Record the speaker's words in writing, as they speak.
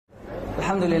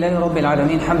الحمد لله رب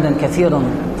العالمين حمدا كثيرا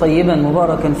طيبا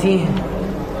مباركا فيه،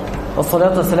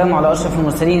 والصلاة والسلام على أشرف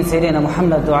المرسلين سيدنا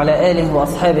محمد وعلى آله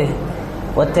وأصحابه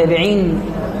والتابعين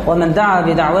ومن دعا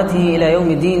بدعوته إلى يوم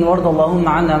الدين، وارض اللهم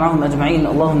عنا معهم أجمعين،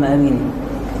 اللهم آمين.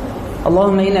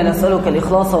 اللهم إنا نسألك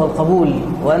الإخلاص والقبول،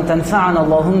 وأن تنفعنا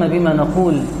اللهم بما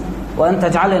نقول، وأن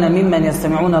تجعلنا ممن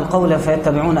يستمعون القول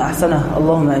فيتبعون أحسنه،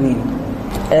 اللهم آمين.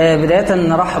 بداية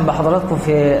نرحب بحضراتكم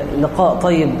في لقاء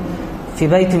طيب في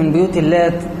بيت من بيوت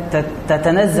الله،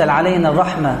 تتنزل علينا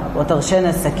الرحمة وتغشانا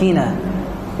السكينة،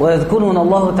 ويذكرنا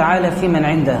الله تعالى في من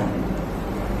عنده.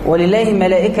 ولله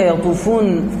ملائكة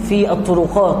يطوفون في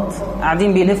الطرقات،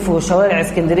 قاعدين بيلفوا شوارع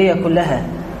اسكندرية كلها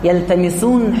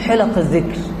يلتمسون حلق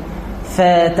الذكر.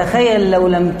 فتخيل لو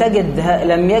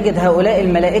لم يجد هؤلاء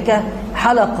الملائكة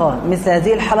حلقة مثل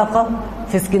هذه الحلقة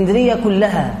في اسكندرية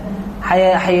كلها،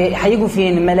 هيجوا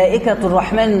فين؟ ملائكة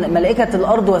الرحمن، ملائكة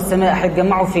الأرض والسماء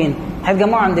هيتجمعوا فين؟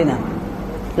 هيتجمعوا عندنا.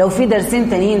 لو في درسين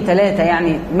تانيين 3،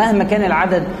 يعني مهما كان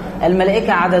العدد،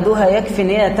 الملائكة عددها يكفي ان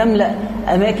هي تملأ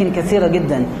أماكن كثيرة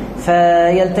جدا.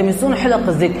 فيلتمسون حلق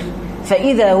الذكر،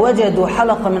 فإذا وجدوا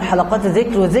حلقة من حلقات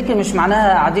الذكر، والذكر مش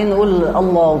معناها قاعدين نقول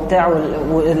الله وبتاع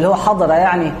اللي هو حضرة،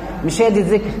 يعني مش هي دي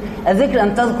الذكر. الذكر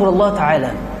أن تذكر الله تعالى،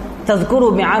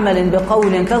 تذكره بعمل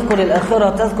بقول، تذكر الآخرة،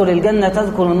 تذكر الجنة،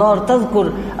 تذكر النار،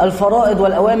 تذكر الفرائض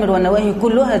والأوامر والنواهي،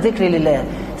 كلها ذكر لله.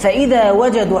 فإذا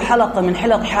وجدوا حلقة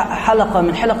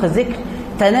من حلق الذكر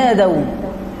تنادوا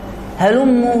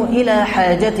هلموا إلى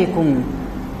حاجتكم.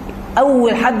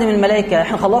 أول حد من الملائكة،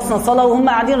 احنا خلصنا الصلاة وهم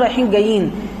قاعدين رايحين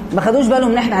جايين، ما خدوش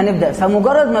بالهم ان احنا هنبدأ.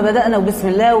 فمجرد ما بدأنا وبسم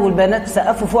الله والبنات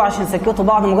سقفوا فوق عشان سكتوا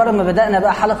بعض، مجرد ما بدأنا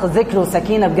بقى حلقة ذكر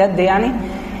وسكينة بجد، يعني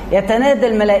يتنادى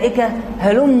الملائكة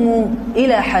هلموا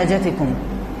إلى حاجتكم،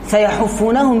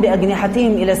 فيحفونهم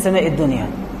بأجنحتهم إلى السماء الدنيا.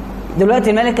 دلوقتي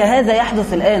الملائكة هذا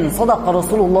يحدث الآن، صدق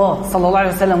رسول الله صلى الله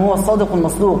عليه وسلم، هو الصادق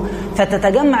المصدوق.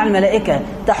 فتتجمع الملائكة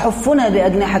تحفنا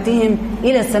بأجنحتهم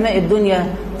إلى السماء الدنيا،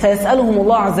 فيسألهم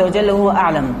الله عز وجل وهو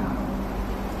أعلم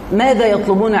ماذا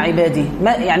يطلبون عبادي.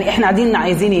 يعني احنا قاعدين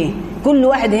عايزين ايه؟ كل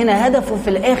واحد هنا هدفه في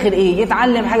الآخر ايه؟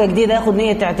 يتعلم حاجة جديدة، ياخد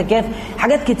نية اعتكاف،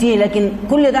 حاجات كتير، لكن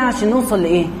كل ده عشان نوصل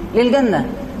لإيه؟ للجنة.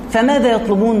 فماذا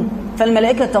يطلبون؟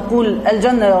 فالملائكة تقول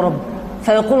الجنة يا رب.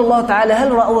 فيقول الله تعالى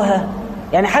هل رأوها؟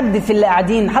 يعني حد في اللي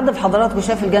قاعدين، حد في حضراتكم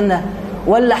شاف الجنة؟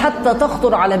 ولا حتى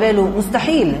تخطر على باله؟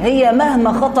 مستحيل. هي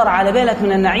مهما خطر على بالك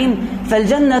من النعيم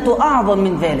فالجنة أعظم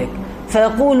من ذلك.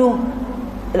 فيقول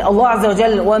الله عز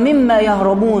وجل ومما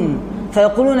يهربون،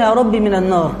 فيقولون يا رب من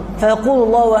النار. فيقول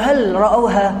الله وهل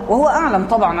رأوها؟ وهو أعلم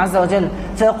طبعا عز وجل.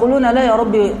 فيقولون لا يا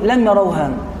رب لم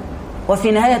يروها.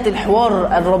 وفي نهاية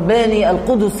الحوار الرباني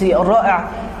القدسي الرائع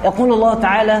يقول الله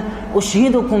تعالى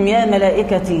أشهدكم يا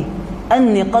ملائكتي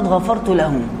أني قد غفرت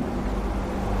لهم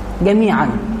جميعا.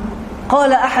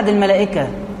 قال أحد الملائكة،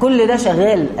 كل ده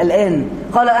شغال الآن،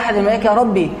 قال أحد الملائكة يا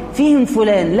ربي فيهم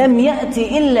فلان لم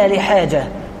يأتي إلا لحاجة،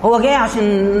 هو جاي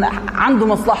عشان عنده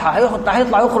مصلحة،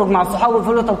 هيطلع يخرج مع الصحابة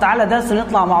ويقول له طب تعالى درس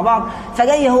نطلع مع بعض،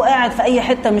 فجاي هو قاعد في أي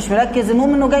حتة مش مركز،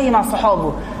 المهم إنه جاي مع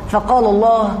صحابه. فقال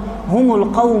الله هم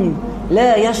القوم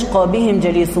لا يشقى بهم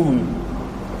جليسهم.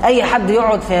 أي حد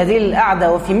يقعد في هذه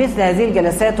القعدة وفي مثل هذه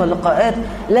الجلسات واللقاءات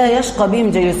لا يشقى بهم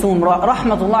جليسهم.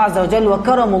 رحمة الله عز وجل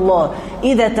وكرم الله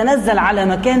إذا تنزل على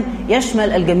مكان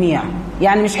يشمل الجميع،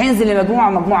 يعني مش هينزل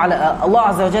لمجموعة، لا، الله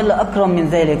عز وجل أكرم من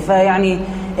ذلك. فيعني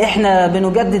إحنا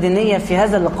بنجدد النية في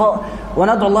هذا اللقاء،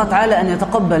 وندعو الله تعالى أن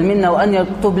يتقبل منا وأن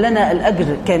يكتب لنا الأجر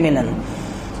كاملا.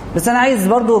 بس أنا عايز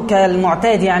برضو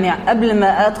كالمعتاد، يعني قبل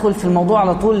ما أدخل في الموضوع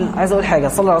على طول، عايز أقول حاجة.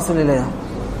 صلى الله عليه وسلم.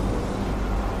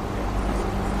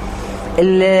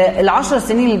 ال10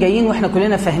 سنين الجايين وإحنا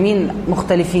كلنا فاهمين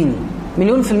مختلفين،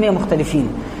 100% مختلفين.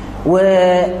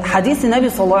 وحديث النبي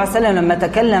صلى الله عليه وسلم لما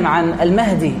تكلم عن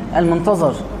المهدي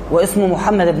المنتظر واسمه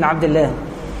محمد بن عبد الله،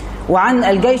 وعن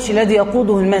الجيش الذي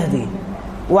يقوده المهدي،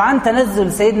 وعن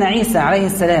تنزل سيدنا عيسى عليه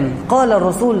السلام، قال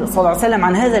الرسول صلى الله عليه وسلم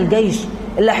عن هذا الجيش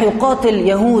اللي هيقاتل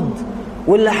يهود،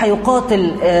 واللي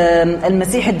هيقاتل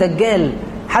المسيح الدجال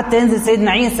حتى ينزل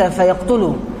سيدنا عيسى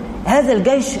فيقتله. هذا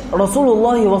الجيش رسول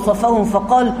الله وصفهم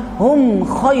فقال هم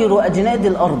خير أجناد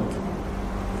الأرض،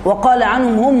 وقال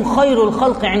عنهم هم خير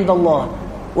الخلق عند الله.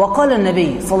 وقال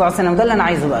النبي صلى الله عليه وسلم، ده اللي أنا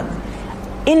عايزه بقى،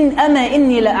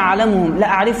 إني لأعلمهم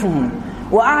لأعرفهم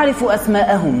وأعرف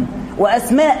أسماءهم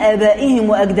وأسماء آبائهم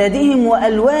وأجدادهم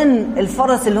وألوان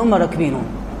الفرس اللي هم راكبينه.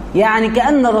 يعني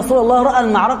كأن رسول الله رأى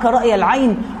المعركة رأي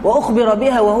العين وأخبر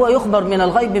بها، وهو يخبر من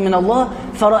الغيب من الله،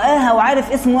 فرآها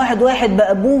وعارف اسم واحد واحد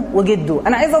بأبوه وجده.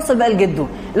 أنا عايز أوصل بقى لجده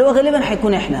اللي هو غالبا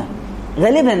هيكون إحنا،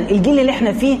 غالبا الجيل اللي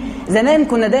إحنا فيه. زمان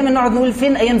كنا دايما نقعد نقول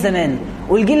فين أيام زمان،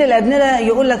 والجيل اللي قبلنا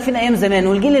يقول لك فين ايام زمان،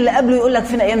 والجيل اللي قبله يقول لك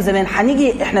فين ايام زمان.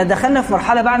 هنيجي احنا دخلنا في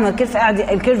مرحله بعد ما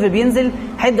الكيرف بينزل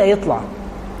هيبدا يطلع،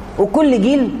 وكل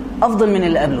جيل افضل من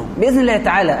اللي قبله باذن الله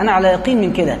تعالى، انا على يقين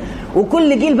من كده،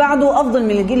 وكل جيل بعده افضل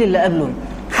من الجيل اللي قبله،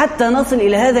 حتى نصل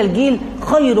الى هذا الجيل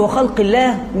خير خلق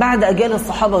الله بعد اجيال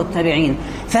الصحابه والتابعين.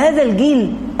 فهذا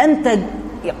الجيل انت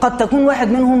قد تكون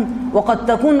واحد منهم، وقد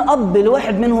تكون اب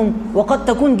لواحد منهم، وقد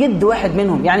تكون جد واحد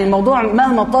منهم. يعني الموضوع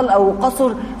مهما طال او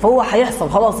قصر فهو هيحصل،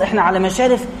 خلاص احنا على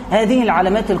مشارف هذه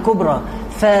العلامات الكبرى.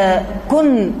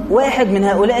 فكن واحد من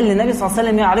هؤلاء اللي النبي صلى الله عليه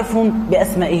وسلم يعرفهم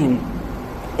باسمائهم.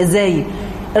 ازاي؟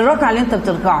 الركعه اللي انت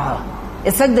بتركعها،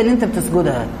 السجده اللي انت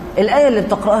بتسجدها، الايه اللي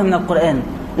بتقراها من القران،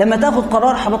 لما تاخد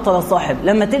قرار هبطل الصاحب،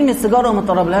 لما ترمي السيجاره وما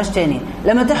تقربلهاش تاني،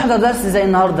 لما تحضر درس زي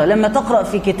النهارده، لما تقرا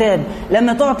في كتاب،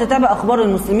 لما تقعد تتابع اخبار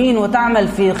المسلمين وتعمل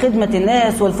في خدمه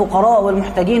الناس والفقراء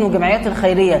والمحتاجين والجمعيات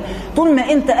الخيريه. طول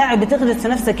ما انت قاعد بتغرس في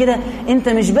نفسك كده، انت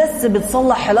مش بس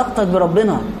بتصلح علاقتك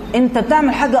بربنا، انت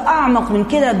بتعمل حاجه اعمق من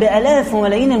كده بالاف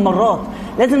وملايين المرات.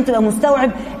 لازم تبقى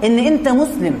مستوعب ان انت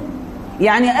مسلم،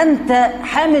 يعني انت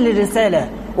حامل الرساله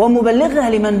ومبلغها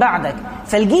لمن بعدك.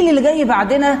 فالجيل اللي جاي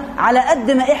بعدنا على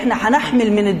قد ما احنا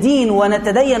هنحمل من الدين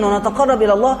ونتدين ونتقرب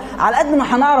الى الله، على قد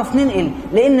ما هنعرف ننقل،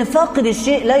 لان فاقد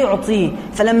الشيء لا يعطيه.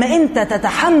 فلما انت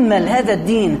تتحمل هذا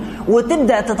الدين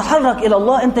وتبدا تتحرك الى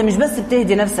الله، انت مش بس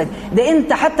بتهدي نفسك، ده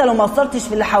انت حتى لو ما اثرتش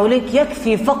في اللي حواليك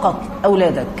يكفي فقط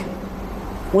اولادك،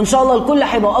 وان شاء الله الكل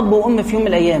هيبقى اب وام في يوم من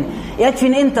الايام. يكفي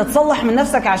ان انت تصلح من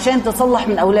نفسك عشان تصلح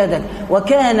من اولادك.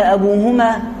 وكان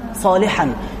ابوهما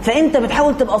صالحا، فانت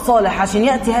بتحاول تبقى صالح عشان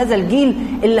ياتي هذا الجيل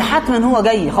اللي حتما هو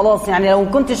جاي خلاص. يعني لو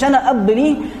كنتش انا اب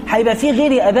ليه، هيبقى في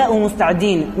غيري اباء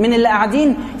ومستعدين من اللي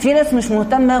قاعدين. في ناس مش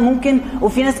مهتمه ممكن،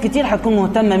 وفي ناس كتير هتكون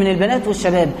مهتمه من البنات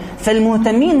والشباب،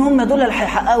 فالمهتمين هم دول اللي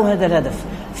هيحققوا هذا الهدف.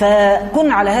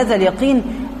 فكن على هذا اليقين،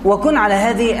 وكن على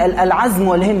هذه العزم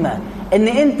والهمه، ان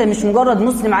انت مش مجرد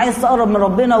مسلم عايز تقرب من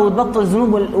ربنا وتبطل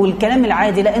ذنوب والكلام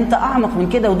العادي، لا انت اعمق من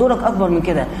كده ودورك اكبر من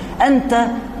كده. انت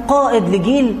قائد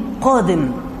لجيل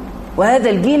قادم، وهذا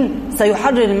الجيل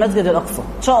سيحرر المسجد الأقصى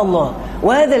إن شاء الله،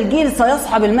 وهذا الجيل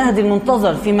سيصحب المهدي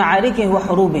المنتظر في معاركه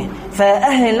وحروبه.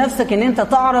 فأهل نفسك ان انت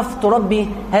تعرف تربي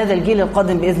هذا الجيل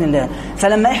القادم بإذن الله.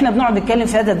 فلما احنا بنقعد نتكلم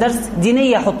في هذا الدرس، دي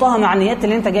نية حطها مع النيات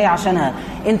اللي انت جاي عشانها.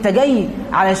 انت جاي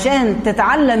علشان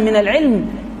تتعلم من العلم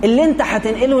اللي انت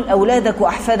هتنقله لأولادك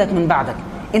وأحفادك من بعدك.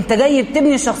 انت جاي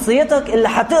بتبني شخصيتك اللي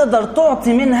هتقدر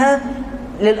تعطي منها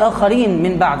للآخرين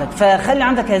من بعدك. فخلي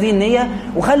عندك هذه النية،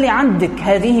 وخلي عندك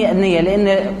هذه النية،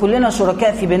 لأن كلنا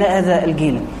شركاء في بناء هذا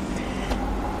الجيل.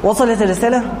 وصلت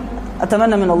الرسالة؟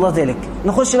 أتمنى من الله ذلك.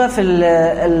 نخش بقى في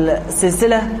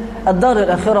السلسلة الدار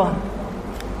الآخرة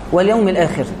واليوم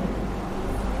الآخر،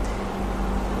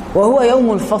 وهو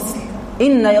يوم الفصل.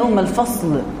 إن يوم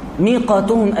الفصل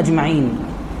ميقاتهم أجمعين.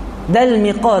 ده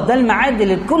الميقات، ده الميعاد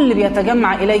اللي الكل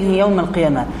بيتجمع إليه يوم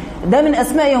القيامة. ده من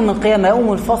أسماء يوم القيامة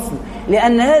يوم الفصل،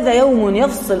 لأن هذا يوم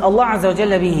يفصل الله عز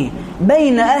وجل به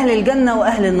بين أهل الجنة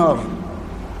وأهل النار،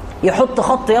 يحط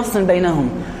خط يفصل بينهم،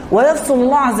 ويفصل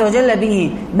الله عز وجل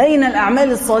به بين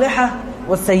الأعمال الصالحة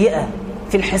والسيئة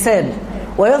في الحساب،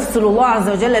 ويفصل الله عز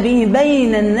وجل به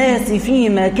بين الناس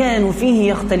فيما كانوا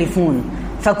فيه يختلفون.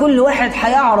 فكل واحد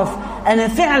هيعرف أنا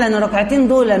فعلا ركعتين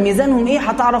دول ميزانهم إيه،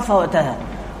 هتعرفها وقتها.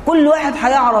 كل واحد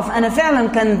هيعرف أنا فعلا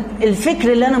كان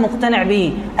الفكر اللي أنا مقتنع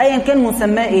بيه أيا كان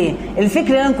مسماه إيه، الفكر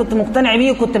اللي أنا كنت مقتنع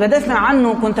بيه وكنت بدافع عنه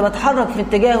وكنت بتحرك في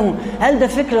اتجاهه، هل ده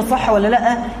فكر صح ولا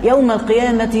لأ؟ يوم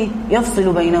القيامة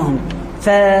يفصل بينهم.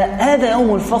 فهذا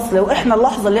يوم الفصل، وإحنا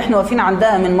اللحظة اللي إحنا واقفين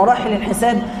عندها من مراحل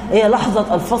الحساب هي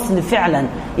لحظة الفصل فعلا،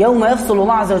 يوم يفصل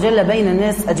الله عز وجل بين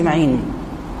الناس أجمعين.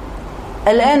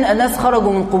 الآن الناس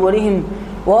خرجوا من قبورهم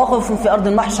ووقفوا في أرض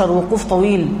المحشر وقوف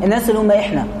طويل. الناس اللي هم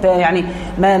إحنا، يعني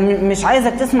مش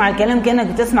عايزك تسمع الكلام كأنك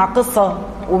بتسمع قصة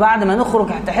وبعد ما نخرج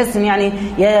تحس إن يعني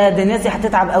يا ده الناس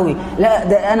هتتعب قوي. لا،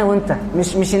 ده أنا وإنت،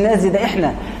 مش الناس دي، ده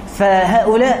إحنا.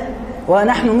 فهؤلاء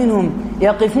ونحن منهم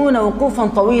يقفون وقوفا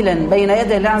طويلا بين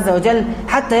يدي الله عز وجل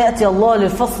حتى يأتي الله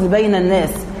للفصل بين الناس.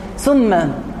 ثم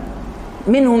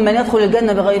منهم من يدخل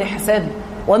الجنة بغير حساب،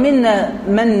 ومنا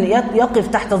من يقف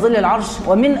تحت ظل العرش،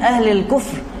 ومن أهل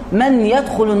الكفر من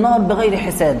يدخل النار بغير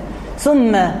حساب.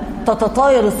 ثم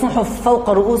تتطاير الصحف فوق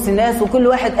رؤوس الناس، وكل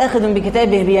واحد آخذ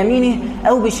بكتابه بيمينه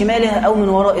أو بشماله أو من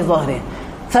وراء ظهره.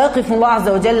 فيقف الله عز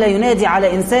وجل ينادي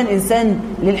على إنسان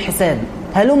للحساب،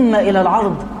 هلم إلى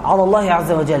العرض على الله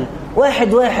عز وجل.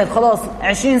 واحد واحد، خلاص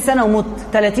 20 سنة ومت،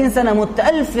 30 سنة مت،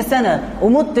 1000 سنة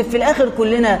ومت، في الآخر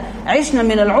كلنا عشنا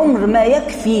من العمر ما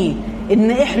يكفي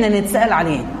إن إحنا نتسأل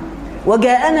عليه.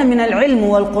 وجاءنا من العلم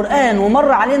والقرآن،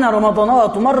 ومر علينا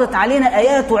رمضانات ومرت علينا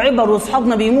آيات وعبر،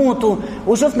 وأصحابنا بيموتوا،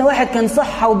 وشفنا واحد كان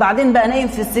صحة وبعدين بقى نايم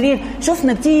في السرير.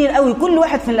 شفنا كتير قوي، كل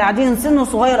واحد في اللي قاعدين سنه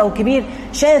صغير أو كبير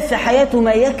شاف في حياته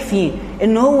ما يكفي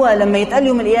إن هو لما يتقال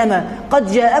يوم القيامة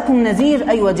قد جاءكم نذير،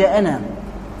 أيوة جاءنا.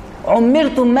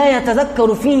 عمرتم ما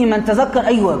يتذكر فيه من تذكر،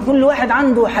 أيوة. كل واحد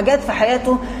عنده حاجات في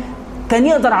حياته كان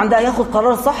يقدر عندها ياخد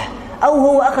قرار صح أو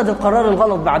هو أخذ القرار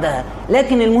الغلط بعدها،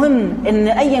 لكن المهم إن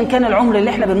أيا كان العمر اللي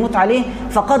احنا بنموت عليه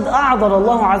فقد أعذر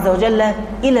الله عز وجل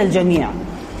إلى الجميع.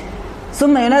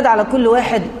 ثم ينادى على كل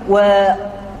واحد،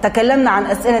 وتكلمنا عن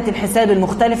أسئلة الحساب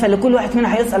المختلفة اللي كل واحد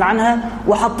منا هيسأل عنها،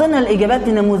 وحطينا الإجابات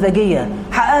النموذجية.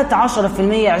 حققت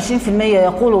 10%، 20%،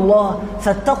 يقول الله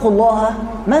فاتقوا الله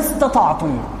ما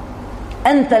استطعتم.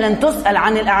 أنت لن تسأل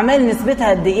عن الأعمال نسبتها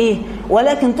قد إيه،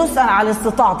 ولكن تسأل على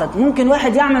استطاعتك. ممكن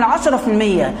واحد يعمل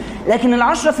 10%، لكن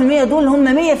ال10% دول هم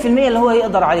 100% اللي هو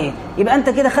يقدر عليه، يبقى أنت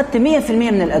كده خدت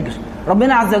 100% من الأجر.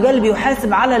 ربنا عز وجل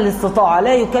بيحاسب على الاستطاعة،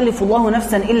 لا يكلف الله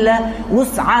نفسا إلا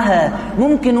وسعها.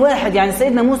 ممكن واحد، يعني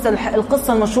سيدنا موسى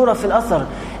القصة المشهورة في الأثر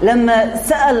لما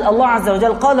سأل الله عز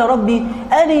وجل قال ربي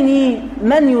أرني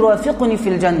من يرافقني في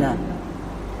الجنة،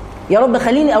 يا رب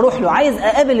خليني أروح له، عايز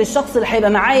أقابل الشخص اللي هيبقى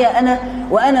معايا أنا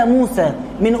وأنا موسى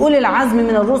من أولي العزم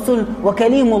من الرسل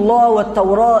وكليم الله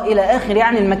والتوراة إلى آخر،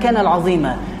 يعني المكانة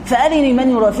العظيمة. فأرني من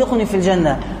يرافقني في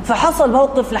الجنة. فحصل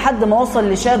موقف لحد ما وصل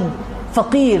لشاب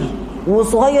فقير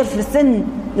وصغير في السن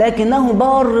لكنه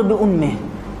بار بأمه،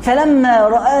 فلما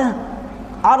رآه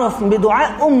عرف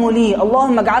بدعاء أمه لي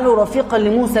اللهم اجعله رفيقا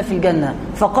لموسى في الجنة،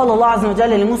 فقال الله عز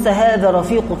وجل لموسى هذا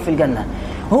رفيقك في الجنة.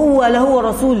 هو لا هو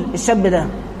رسول الشاب ده،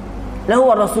 لا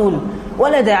هو الرسول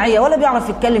ولا داعية ولا بيعرف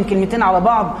يتكلم كلمتين على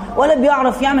بعض ولا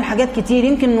بيعرف يعمل حاجات كتير،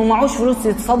 يمكن انه معوش فلوس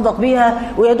يتصدق بيها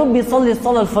ويدوب بيصلي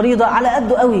الصلاة الفريضة على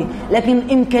قده قوي، لكن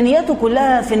إمكانياته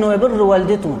كلها في انه يبر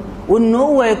والدته وانه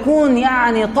هو يكون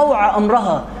يعني طوع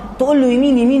أمرها، تقول له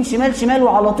يمين يمين شمال شمال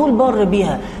وعلى طول بر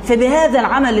بيها. فبهذا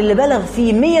العمل اللي بلغ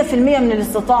فيه 100% من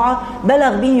الاستطاعة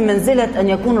بلغ به منزلة أن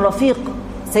يكون رفيق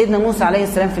سيدنا موسى عليه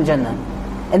السلام في الجنة.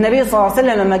 النبي صلى الله عليه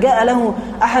وسلم لما جاء له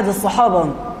أحد الصحابة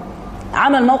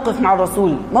عمل موقف مع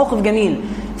الرسول، موقف جميل،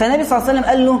 فالنبي صلى الله عليه وسلم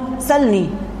قال له سلني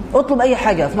اطلب أي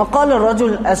حاجة. فقال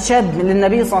الرجل الشاب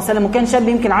للنبي صلى الله عليه وسلم، وكان شاب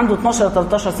يمكن عنده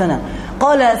 12-13 سنة،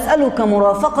 قال أسألك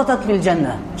مرافقتك في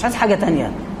الجنة، مش عايز حاجة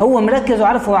تانية، هو مركز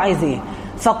وعارف هو عايز ايه.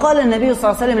 فقال النبي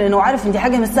صلى الله عليه وسلم لأنه عارف ان دي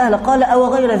حاجة مش سهلة، قال أو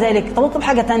غير ذلك، طب اطلب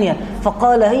حاجة تانية.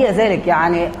 فقال هي ذلك،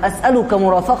 يعني أسألك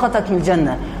مرافقتك في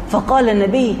الجنة. فقال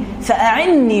النبي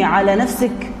فأعني على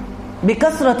نفسك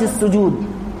بكثرة السجود،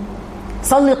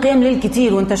 صلي قيام ليل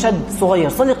كتير وانت شاب صغير،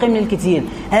 صلي قيام ليل كتير،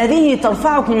 هذه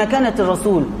ترفعك لمكانة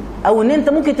الرسول، او ان انت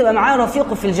ممكن تبقى معاه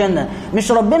رفيق في الجنة.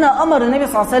 مش ربنا امر النبي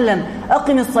صلى الله عليه وسلم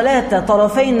اقم الصلاة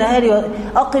طرفي النهار،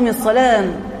 اقم الصلاة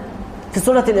في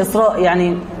سورة الإسراء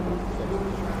يعني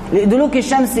لدلوك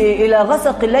الشمس الى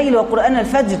غسق الليل وقرآن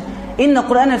الفجر ان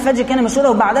قرآن الفجر كان مشهورا،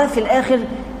 وبعدها في الاخر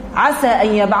عسى أن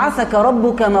يبعثك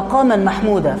ربك مقاما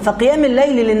محمودا. فقيام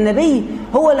الليل للنبي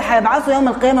هو اللي هيبعثه يوم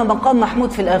القيامة مقام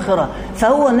محمود في الآخرة.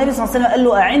 فهو النبي صلى الله عليه وسلم قال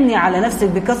له أعني على نفسك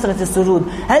بكثرة السجود.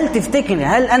 هل تفتكر،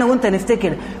 هل أنا وأنت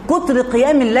نفتكر كتر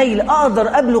قيام الليل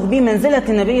أقدر أبلغ به منزلة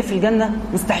النبي في الجنة؟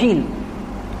 مستحيل.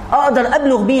 أقدر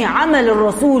أبلغ به عمل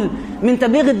الرسول من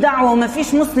تبليغ الدعوة وما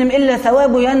فيش مسلم إلا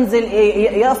ثوابه ينزل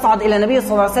يصعد إلى النبي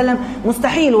صلى الله عليه وسلم؟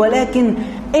 مستحيل. ولكن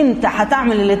أنت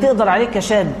هتعمل اللي تقدر عليه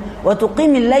كشاب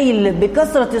وتقيم الليل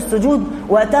بكثرة السجود،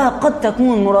 وقتها قد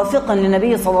تكون مرافقا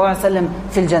للنبي صلى الله عليه وسلم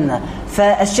في الجنة.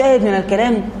 فالشاهد من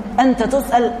الكلام أنت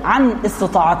تسأل عن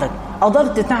استطاعتك،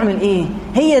 قدرت تعمل إيه؟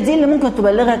 هي دي اللي ممكن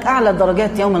تبلغك أعلى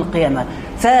الدرجات يوم القيامة.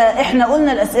 فإحنا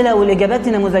قلنا الأسئلة والإجابات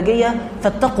النموذجية،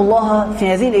 فاتقوا الله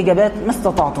في هذه الإجابات ما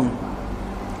استطعتم.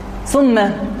 ثم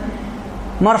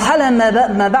مرحلة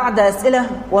ما بعد أسئلة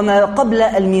وما قبل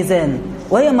الميزان،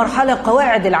 وهي مرحلة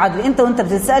قواعد العدل. انت وانت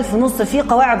بتتسأل في نص في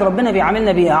قواعد ربنا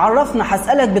بيعاملنا بيها، عرفنا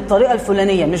هسألك بالطريقة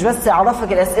الفلانية، مش بس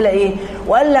عرفك الأسئلة ايه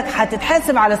وقال لك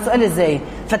هتتحاسب على السؤال ازاي.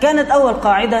 فكانت أول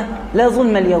قاعدة لا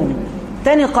ظلم اليوم،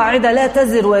 ثاني قاعدة لا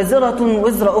تزر وازرة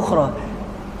وزر أخرى،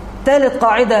 ثالث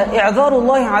قاعدة إعذار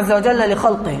الله عز وجل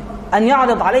لخلقه أن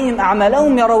يعرض عليهم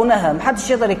أعمالهم يرونها، محدش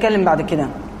يقدر يتكلم بعد كده.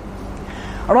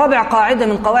 رابع قاعدة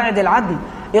من قواعد العدل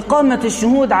إقامة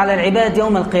الشهود على العباد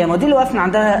يوم القيامة، ودي اللي وقفنا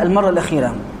عندها المرة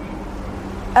الأخيرة.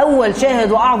 أول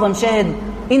شاهد وأعظم شاهد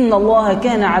إن الله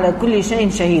كان على كل شيء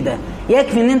شهيدا.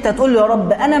 يكفي إن أنت تقول له يا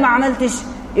رب أنا ما عملتش،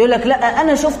 يقول لك لا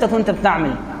أنا شفتك وأنت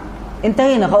بتعمل،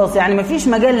 انتهينا خلاص، يعني ما فيش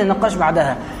مجال للنقاش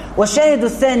بعدها. والشاهد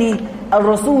الثاني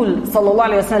الرسول صلى الله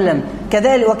عليه وسلم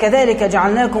وكذلك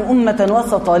جعلناكم أمة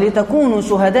وسطا لتكونوا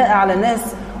شهداء على الناس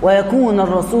ويكون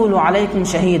الرسول عليكم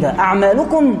شهيدا.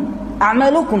 أعمالكم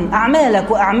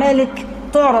أعمالك وأعمالك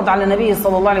تعرض على النبي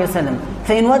صلى الله عليه وسلم،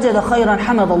 فإن وجد خيرا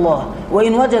حمد الله،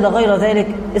 وإن وجد غير ذلك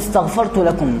استغفرت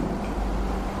لكم.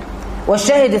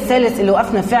 والشاهد الثالث اللي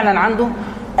وقفنا فعلا عنده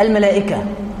الملائكة،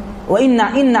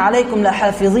 وإن عليكم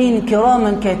لحافظين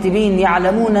كراما كاتبين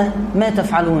يعلمون ما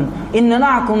تفعلون، إن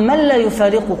معكم من لا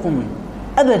يفارقكم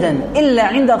أبدا إلا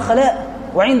عند الخلاء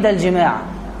وعند الجماع،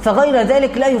 فغير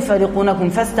ذلك لا يفارقونكم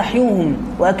فاستحيوهم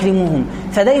وأكرموهم.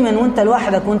 فدايما وانت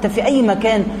لوحدك وانت في أي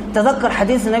مكان تذكر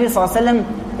حديث النبي صلى الله عليه وسلم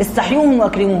استحيوهم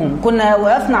وأكرموهم. كنا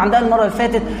وقفنا عندها المرة اللي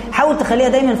فاتت، حاول تخليها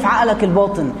دايما في عقلك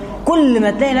الباطن، كل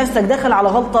ما تلاقي نفسك داخل على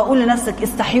غلطة قول لنفسك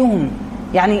استحيوهم،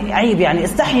 يعني عيب، يعني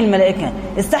استحي الملائكة،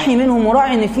 استحي منهم،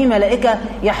 وراعي ان في ملائكة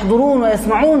يحضرون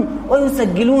ويسمعون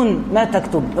ويسجلون ما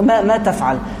تكتب ما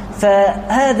تفعل.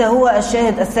 فهذا هو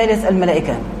الشاهد الثالث،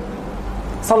 الملائكة.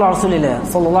 صلى على رسول الله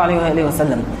صلى الله عليه وآله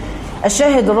وسلم.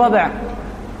 الشاهد الرابع،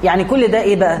 يعني كل ده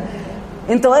ايه بقى؟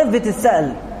 انت واقف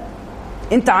بتتسأل،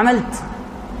 انت عملت،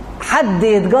 حد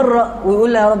يتجرأ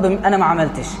ويقول يا رب انا ما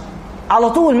عملتش، على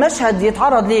طول مشهد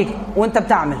يتعرض ليك وانت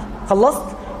بتعمل، خلصت،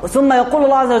 ثم يقول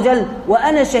الله عز وجل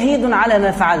وأنا شهيد على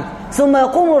ما فعلت، ثم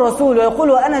يقوم الرسول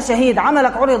ويقول وأنا شهيد،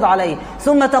 عملك عرض عليه،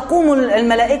 ثم تقوم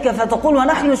الملائكة فتقول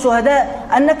ونحن شهداء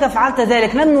أنك فعلت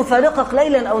ذلك، لن نفارقك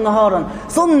ليلا أو نهارا.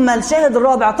 ثم الشاهد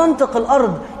الرابع، تنطق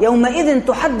الأرض يومئذ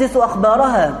تحدث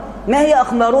أخبارها. ما هي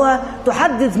أخبارها؟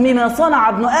 تحدث بما صنع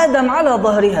ابن آدم على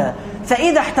ظهرها،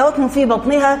 فإذا احتوته في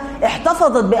بطنها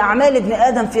احتفظت بأعمال ابن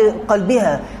آدم في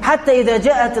قلبها، حتى إذا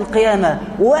جاءت القيامة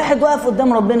وواحد واقف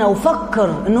قدام ربنا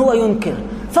وفكر إن هو ينكر،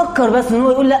 فكر بس إن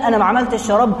هو يقول لا أنا ما عملتش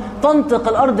يا رب، تنطق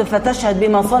الأرض فتشهد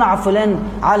بما صنع فلان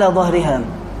على ظهرها.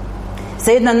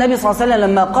 سيدنا النبي صلى الله عليه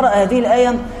وسلم لما قرأ هذه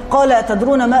الآية قال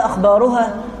أتدرون ما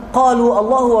أخبارها؟ قالوا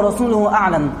الله ورسوله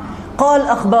أعلم. قال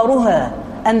أخبارها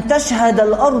أن تشهد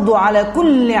الأرض على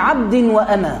كل عبد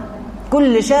وأمة،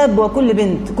 كل شاب وكل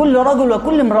بنت، كل رجل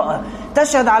وكل امرأة،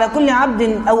 تشهد على كل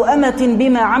عبد أو أمة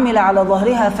بما عمل على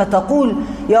ظهرها، فتقول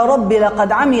يا رب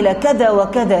لقد عمل كذا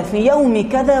وكذا في يوم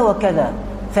كذا وكذا.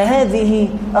 فهذه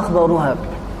أخبارها.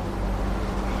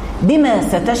 بما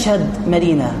ستشهد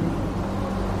مارينا؟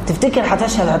 تفتكر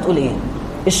هتشهد هتقول إيه؟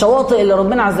 الشواطئ اللي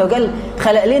ربنا عز وجل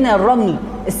خلق لنا الرمل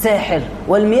الساحر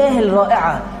والمياه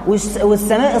الرائعة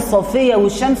والسماء الصافية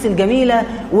والشمس الجميلة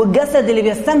والجسد اللي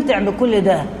بيستمتع بكل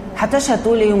ده، هتشهد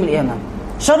تقول ايه يوم القيامة؟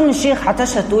 شرم الشيخ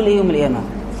هتشهد تقول ايه يوم القيامة؟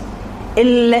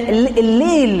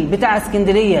 الليل بتاع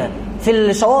اسكندرية في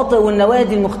الشواطئ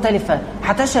والنوادي المختلفة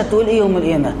هتشهد تقول ايه يوم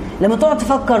القيامة؟ لما تقعد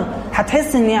تفكر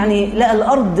هتحس ان يعني لا،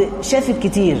 الارض شافت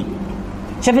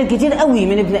كتير قوي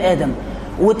من ابن آدم،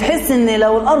 وتحس ان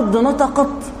لو الارض نطقت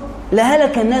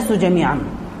لهلك الناس جميعا.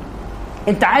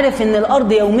 انت عارف ان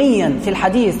الارض يوميا في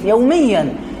الحديث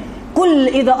يوميا كل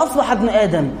إذا أصبح ابن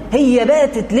آدم هي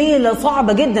باتت ليلة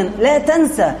صعبة جدا. لا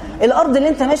تنسى الأرض اللي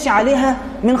انت ماشي عليها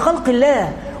من خلق الله،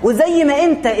 وزي ما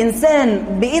انت إنسان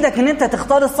بإيدك ان انت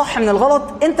تختار الصح من الغلط،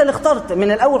 انت اللي اخترت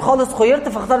من الأول خالص، خيرت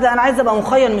فاخترت أنا عايز أبقى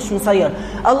مخير مش مسير.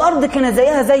 الأرض كان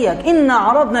زيها زيك، إنا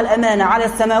عرضنا الأمانة على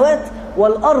السماوات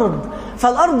والأرض،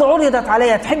 فالأرض عرضت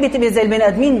عليها. تحبي تبقي زي البني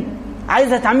آدمين؟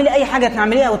 عايزة تعملي أي حاجة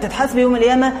تعمليها وتتحاسبي يوم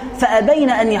القيامة، فأبين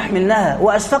أن يحملنها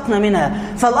وأشفقن منها.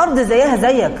 فالأرض زيها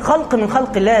زيك، خلق من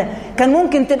خلق الله. كان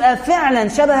ممكن تبقى فعلا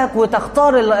شبهك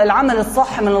وتختار العمل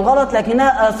الصح من الغلط،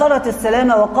 لكنها آثرت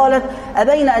السلامة وقالت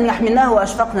أبين أن يحملنها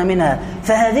وأشفقن منها.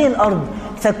 فهذه الأرض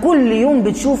فكل يوم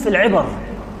بتشوف العبر.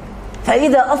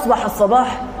 فإذا أصبح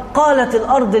الصباح قالت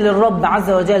الأرض للرب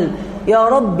عز وجل يا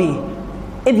ربي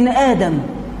ابن آدم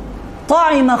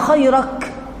طعم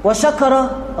خيرك وشكر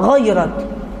غيرك،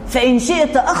 فإن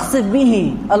شئت أخسف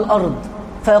به الأرض.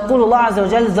 فيقول الله عز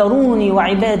وجل ذروني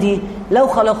وعبادي لو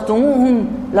خلقتموهم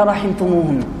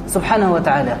لرحمتموهم سبحانه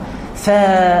وتعالى.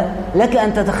 فلك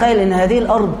أن تتخيل أن هذه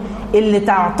الأرض اللي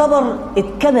تعتبر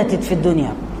اتكبتت في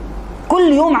الدنيا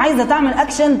كل يوم عايزة تعمل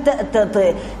أكشن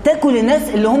تأكل الناس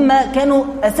اللي هم كانوا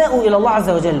أساءوا إلى الله عز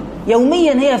وجل.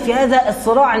 يوميا هي في هذا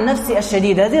الصراع النفسي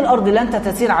الشديد. هذه الأرض لن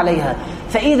تسير عليها.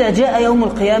 فإذا جاء يوم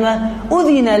القيامة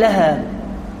أذن لها،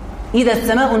 إذا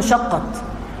السماء انشقت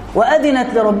وأذنت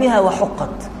لربها وحقت،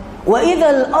 وإذا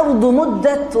الأرض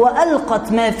مدت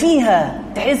وألقت ما فيها،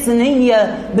 تحس إن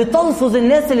هي بتلفظ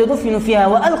الناس اللي دفنوا فيها،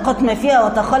 وألقت ما فيها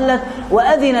وتخلت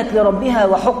وأذنت لربها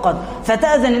وحقت،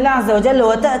 فتأذن لله عز وجل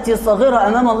وتأتي صغيرة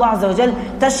أمام الله عز وجل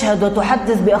تشهد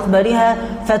وتحدث بأخبارها،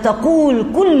 فتقول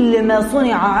كل ما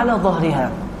صنع على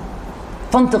ظهرها.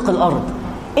 تنطق الأرض.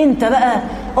 انت بقى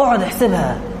اقعد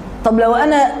احسبها، طب لو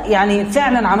أنا يعني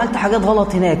فعلا عملت حاجات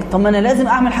غلط هناك، طب ما أنا لازم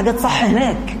أعمل حاجات صح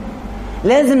هناك.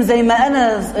 لازم زي ما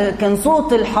أنا كان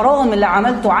صوت الحرام اللي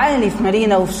عملته عالي في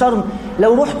مارينا وفي شرم،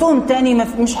 لو رحتهم تاني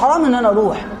مش حرام إن أنا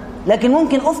أروح، لكن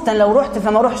ممكن أفتن لو رحت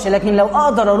فما أروحش، لكن لو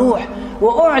أقدر أروح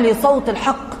وأعلي صوت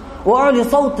الحق وأعلي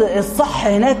صوت الصح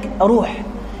هناك أروح.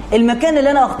 المكان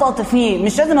اللي أنا أخطأت فيه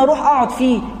مش لازم أروح أقعد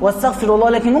فيه واستغفر الله،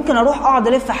 لكن ممكن أروح أقعد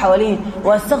ألف حواليه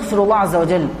واستغفر الله عز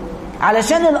وجل.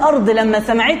 علشان الأرض لما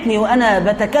سمعتني وأنا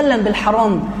بتكلم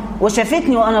بالحرام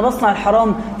وشافتني وأنا بصنع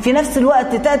الحرام، في نفس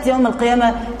الوقت تأتي يوم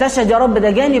القيامة تشهد يا رب ده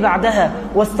جاني بعدها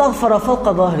واستغفر فوق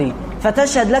ظهري،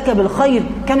 فتشهد لك بالخير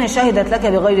كما شهدت لك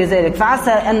بغير ذلك،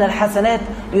 فعسى أن الحسنات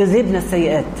يذهبن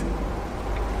السيئات.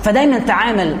 فدايما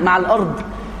تعامل مع الأرض،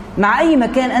 مع أي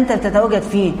مكان أنت بتتواجد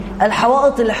فيه.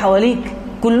 الحوائط اللي حواليك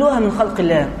كلها من خلق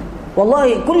الله،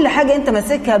 والله كل حاجة أنت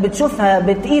ماسكها بتشوفها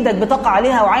بإيدك بتقع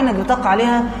عليها وعينك بتقع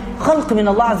عليها خلق من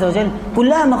الله عز وجل،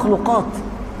 كلها مخلوقات.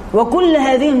 وكل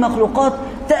هذه المخلوقات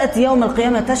تأتي يوم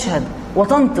القيامة تشهد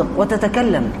وتنطق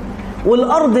وتتكلم.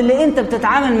 والأرض اللي أنت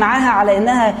بتتعامل معاها على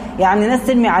إنها يعني ناس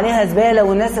ترمي عليها زبالة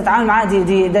والناس تتعامل معاها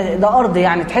ده أرض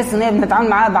يعني تحس إن هي بنتعامل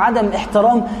معاها بعدم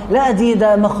احترام، لا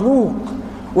ده مخلوق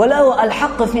وله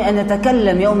الحق في أن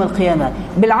يتكلم يوم القيامة.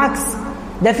 بالعكس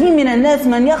ده في من الناس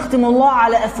من يختم الله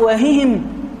على أفواههم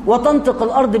وتنطق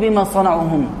الأرض بما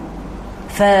صنعوهم.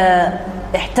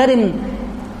 فاحترم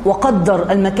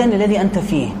وقدر المكان الذي أنت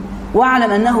فيه،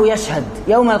 واعلم أنه يشهد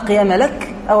يوم القيامة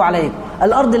لك أو عليك.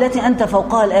 الأرض التي أنت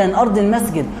فوقها الآن أرض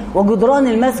المسجد وجدران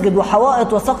المسجد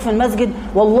وحوائط وسقف المسجد،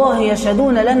 والله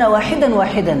يشهدون لنا واحدا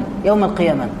واحدا يوم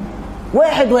القيامة،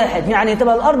 واحد واحد. يعني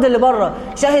تبقى الأرض اللي بره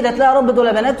شهدت لها يا رب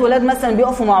دول بنات ولاد مثلا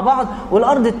بيقفوا مع بعض،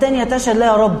 والأرض التانية تشهد لها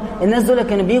يا رب الناس دول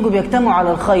كانوا بيجوا بيجتمعوا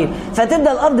على الخير.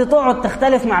 فتبدأ الأرض تقعد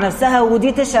تختلف مع نفسها،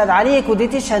 ودي تشهد عليك ودي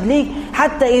تشهد ليك،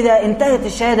 حتى إذا انتهت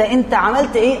الشهادة أنت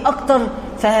عملت إيه أكتر،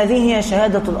 فهذه هي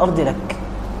شهادة الأرض لك.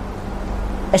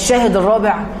 الشاهد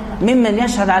الرابع ممن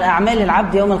يشهد على أعمال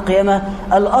العبد يوم القيامة،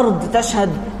 الأرض تشهد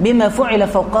بما فعل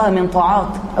فوقها من طاعات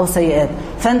أو سيئات.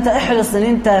 فأنت احرص أن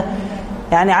أنت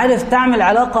يعني عارف تعمل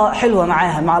علاقة حلوة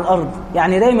معاها مع الأرض،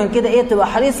 يعني دايما كده إيه تبقى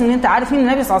حريص أن أنت عارف. مين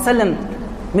النبي صلى الله عليه وسلم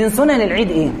من سنن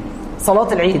العيد إيه؟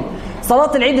 صلاة العيد.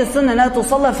 صلاة العيد السنة أنها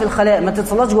تصلى في الخلاء، ما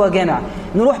تتصلاش جوه جامع.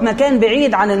 نروح مكان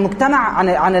بعيد عن المجتمع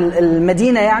عن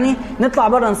المدينة، يعني نطلع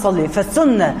بره نصلي.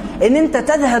 فالسنة أن أنت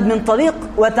تذهب من طريق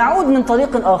وتعود من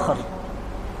طريق آخر.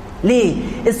 ليه؟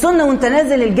 السنة وانت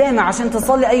نازل الجامع عشان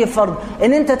تصلي أي فرض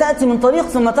ان انت تأتي من طريق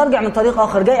ثم ترجع من طريق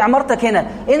آخر. جاي عمارتك هنا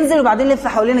انزل وبعدين لف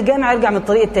حوالين الجامع ارجع من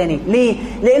الطريق التاني. ليه؟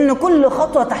 لأن كل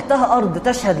خطوة تحتها أرض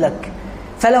تشهد لك.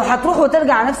 فلو هتروح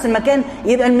وترجع على نفس المكان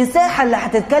يبقى المساحة اللي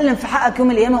هتتكلم في حقك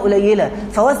يوم القيامة قليلة،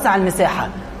 فوسع المساحة.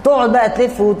 تقعد بقى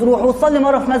تلف وتروح وتصلي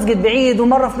مرة في مسجد بعيد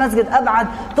ومرة في مسجد أبعد،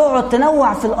 تقعد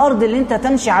تنوع في الأرض اللي انت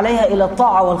تمشي عليها إلى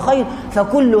الطاعة والخير،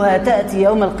 فكلها تأتي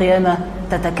يوم القيامة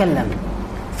تتكلم.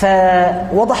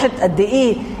 فوضحت قد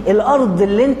ايه الارض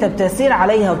اللي انت بتسير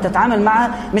عليها وبتتعامل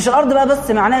معها. مش الارض بقى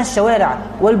بس معناها الشوارع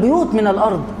والبيوت من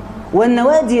الارض،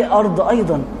 والنوادي ارض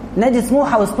ايضا. نادي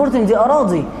سموحه وسبورتنج دي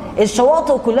اراضي،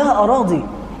 الشواطئ كلها اراضي،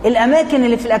 الاماكن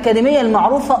اللي في الاكاديميه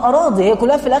المعروفه اراضي، هي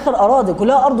كلها في الاخر اراضي،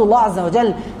 كلها ارض الله عز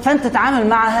وجل. فانت تتعامل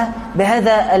معها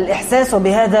بهذا الاحساس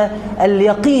وبهذا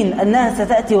اليقين انها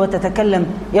ستاتي وتتكلم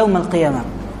يوم القيامه.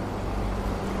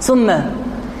 ثم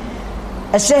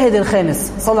الشاهد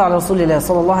الخامس، صلى على رسول الله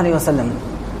صلى الله عليه وسلم.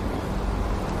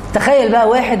 تخيل بقى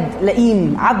واحد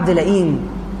لئيم، عبد لئيم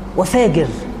وفاجر.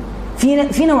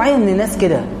 في نوعية من الناس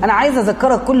كده. أنا عايز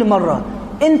أذكرك كل مرة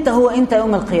أنت هو أنت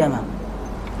يوم القيامة.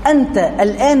 أنت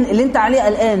الآن اللي أنت عليه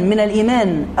الآن من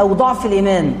الإيمان أو ضعف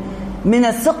الإيمان، من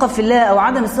الثقة في الله أو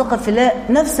عدم الثقة في الله،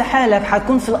 نفس حالك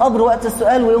هتكون في القبر وقت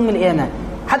السؤال ويوم القيامة.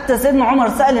 حتى سيدنا عمر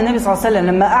سأل النبي صلى الله عليه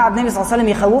وسلم لما قعد النبي صلى الله عليه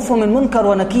وسلم يخوفه من منكر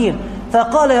ونكير،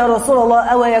 فقال يا رسول الله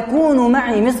أو يكون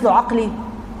معي مثل عقلي؟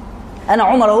 أنا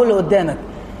عمر أقول له قدامك،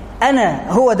 أنا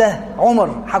هو ده عمر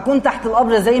هكون تحت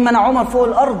القبر زي ما أنا عمر فوق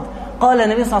الأرض؟ قال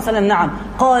النبي صلى الله عليه وسلم نعم.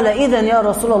 قال إذن يا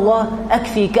رسول الله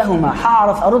أكفيكهما،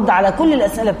 هعرف أرد على كل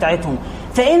الأسئلة بتاعتهم.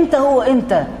 فأنت هو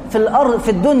أنت في الأرض،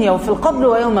 في الدنيا وفي القبر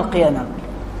ويوم القيامة.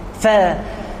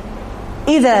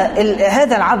 فإذا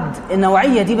هذا العبد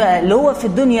النوعية دي بقى اللي هو في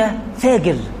الدنيا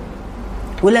فاجر،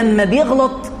 ولما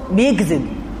بيغلط بيكذب،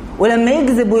 ولما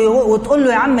يكذب وتقول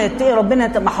له يا عم اتقي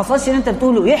ربنا ما حصلش اللي انت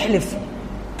بتقوله، يحلف،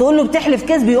 تقول له بتحلف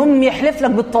كذب يقوم يحلف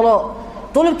لك بالطلاق،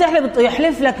 تقول له بتحلف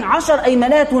يحلف لك 10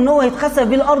 أيمانات وان هو يتخسف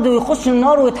بيه الارض ويخش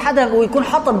النار ويتحدق ويكون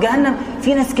حطب جهنم.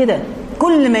 في ناس كده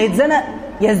كل ما يتزنق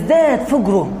يزداد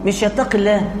فجره، مش يتقي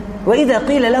الله. واذا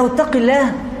قيل له اتق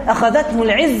الله اخذته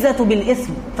العزة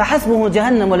بالاثم فحسبه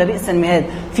جهنم ولبئس المهاد.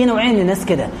 في نوعين من الناس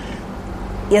كده،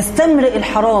 يستمرئ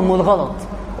الحرام والغلط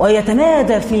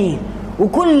ويتمادى فيه،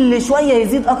 وكل شوية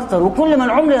يزيد أكتر، وكل ما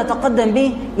العمر يتقدم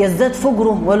به يزداد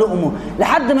فجره ولؤمه،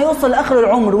 لحد ما يوصل لآخر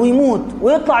العمر ويموت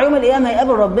ويطلع يوم القيامة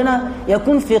يقابل ربنا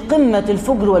يكون في قمة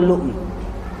الفجر واللؤم.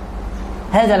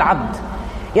 هذا العبد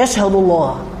يشهد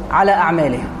الله على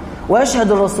أعماله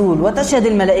ويشهد الرسول وتشهد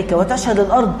الملائكة وتشهد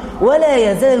الأرض ولا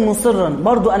يزال مصرا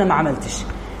برضو أنا ما عملتش.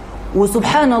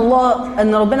 وسبحان الله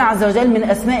أن ربنا عز وجل من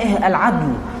أسمائه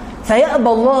العدل، فيأبى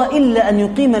الله إلا أن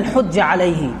يقيم الحج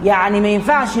عليه. يعني ما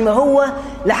ينفعش ما هو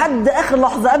لحد آخر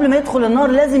لحظة قبل ما يدخل النار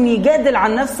لازم يجادل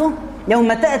عن نفسه.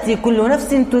 يوم تأتي كل نفس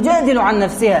تجادل عن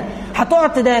نفسها،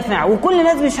 هتقعد تدافع وكل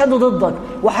الناس بيشهدوا ضدك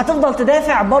وهتفضل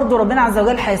تدافع، برضو ربنا عز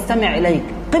وجل هيستمع إليك.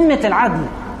 قمة العدل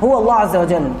هو الله عز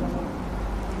وجل.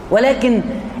 ولكن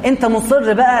انت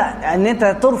مصر بقى ان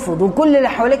انت ترفض وكل اللي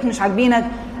حواليك مش عاجبينك.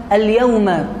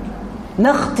 اليوم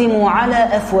نختم على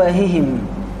أفواههم.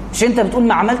 مش انت بتقول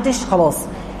ما عملتش، خلاص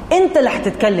انت اللي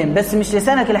هتتكلم، بس مش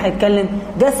لسانك اللي هيتكلم،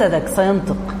 جسدك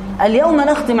سينطق. اليوم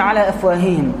نختم على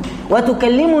أفواههم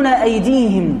وتكلمنا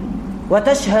أيديهم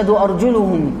وتشهد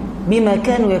أرجلهم بما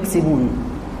كانوا يكسبون.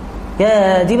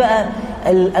 يا دي بقى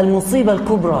المصيبة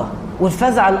الكبرى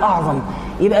والفزع الأعظم.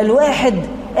 يبقى الواحد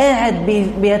قاعد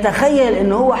بيتخيل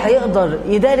ان هو هيقدر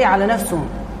يداري على نفسه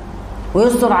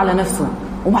ويستر على نفسه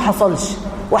وما حصلش،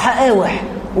 وهقاوح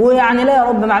ويعني لا يا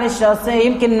رب معلش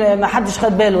يمكن ما حدش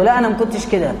خد باله، لا انا ما كنتش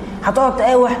كده. هتقعد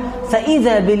تقاوح،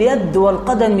 فاذا باليد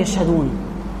والقدم يشهدون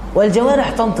والجوارح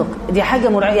تنطق. دي حاجه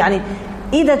مرعبه. يعني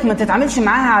ايدك ما تتعاملش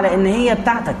معاها على ان هي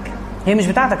بتاعتك، هي مش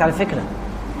بتاعتك على فكره.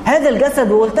 هذا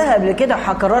الجسد، وقلتها قبل كده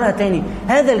وهكررها تاني،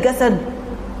 هذا الجسد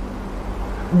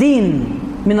دين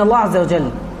من الله عز وجل.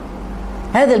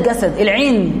 هذا الجسد،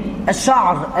 العين،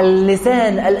 الشعر،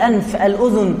 اللسان، الأنف،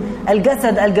 الأذن،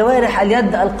 الجسد، الجوارح،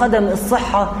 اليد، القدم،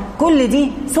 الصحة، كل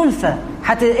دي سلفة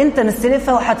انت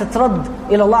نستلفها وهتترد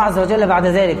إلى الله عز وجل بعد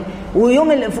ذلك.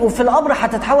 وفي القبر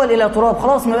هتتحول إلى تراب،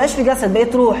 خلاص ما بقاش في جسد،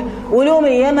 بقيت روح. واليوم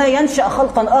القيامة ينشأ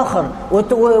خلقا آخر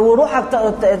وروحك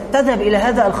تذهب إلى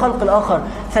هذا الخلق الآخر.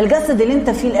 فالجسد اللي انت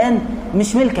فيه الآن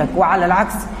مش ملكك، وعلى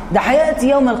العكس ده هيأتي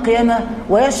يوم القيامة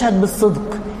ويشهد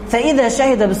بالصدق. فإذا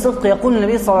شهد بالصدق يقول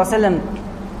النبي صلى الله عليه وسلم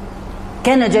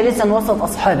كان جالسا وسط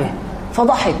أصحابه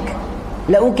فضحك،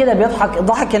 لقوه كده بيضحك.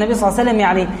 ضحك النبي صلى الله عليه وسلم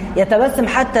يعني يتبسم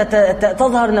حتى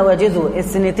تظهر نواجذه،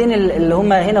 السنتين اللي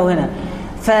هم هنا وهنا.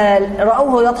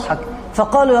 فرأوه يضحك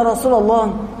فقالوا يا رسول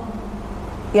الله،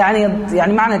 يعني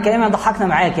معنى الكلمة ضحكنا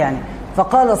معاك يعني.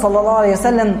 فقال صلى الله عليه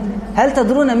وسلم هل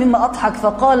تدرون مما أضحك؟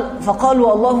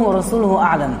 فقالوا الله ورسوله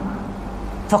أعلم.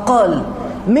 فقال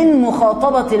من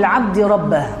مخاطبة العبد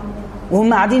ربه،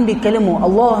 وهم قاعدين بيتكلموا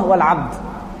الله والعبد،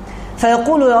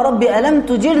 فيقول يا رب ألم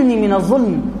تجرني من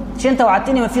الظلم؟ مش انت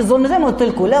وعدتني ما في ظلم؟ زي ما قلت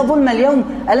لكم لا ظلم اليوم،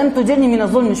 ألم تجرني من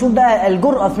الظلم. شوف بقى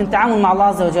الجرأة في التعامل مع الله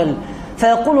عز وجل.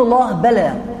 فيقول الله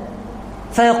بلى.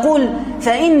 فيقول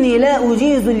فإني لا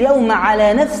أجيز اليوم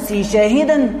على نفسي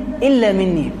شاهدا إلا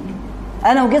مني.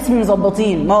 أنا وجسمي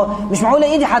مظبطين، مش معقولة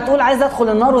إيدي هتقول عايز أدخل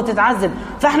النار وتتعذب.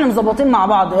 فإحنا مظبطين مع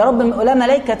بعض يا رب، لا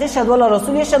ملائكة تشهد ولا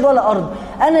رسول يشهد ولا أرض،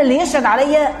 أنا اللي يشهد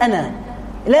عليا أنا،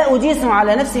 لا أجيز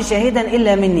على نفسي شاهدا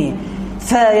إلا مني.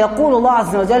 فيقول الله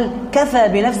عز وجل كفى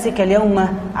بنفسك اليوم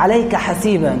عليك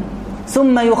حسيبا.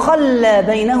 ثم يخلى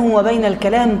بينه وبين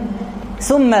الكلام،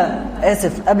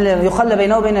 قبل يخلى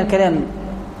بينه وبين الكلام،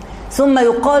 ثم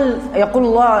يقول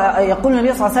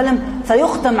النبي صلى الله عليه وسلم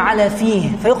فيختم على فيه،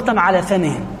 فيختم على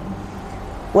فمه،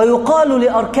 ويقال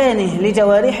لأركانه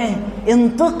لجوارحه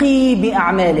انطقي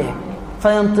بأعماله،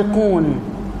 فينطقون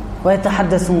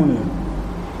ويتحدثون.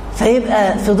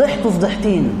 فيبقى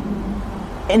فضحتين،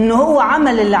 إن هو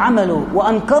عمل اللي عمله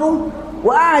وأنكره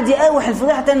وقعد يقاوح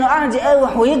الفضيحة تاني، وقعد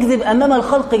يقاوح ويكذب أمام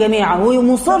الخلق جميعا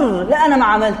ويمصر لا أنا ما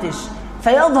عملتش.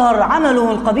 فيظهر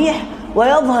عمله القبيح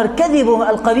ويظهر كذبه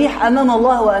القبيح أمام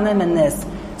الله وأمام الناس.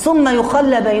 ثم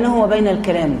يخلى بينه وبين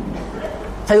الكلام،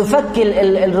 فيفك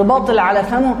الرباط اللي على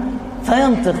فمه،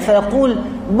 فينطق فيقول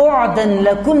بعدا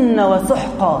لكن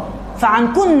وسحقا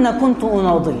فعنكن كنت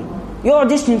أناضل.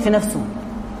 يقعد يشتم في نفسه،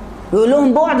 يقول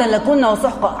لهم بعدا لكن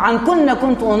وسحقا عنكن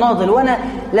كنت أناضل. وأنا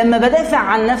لما بدافع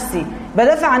عن نفسي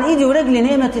بدافع عن إيدي ورجلي إن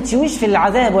هي ما تتشويش في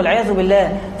العذاب والعياذ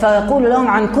بالله. فيقول لهم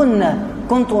عنكن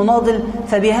كنت أناضل.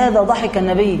 فبهذا ضحك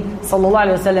النبي صلى الله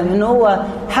عليه وسلم، إنه هو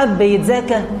حب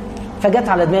يتزاكى فجت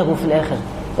على دماغه في الآخر.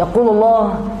 يقول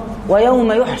الله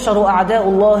ويوم يحشر أعداء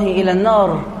الله إلى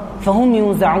النار فهم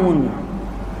يوزعون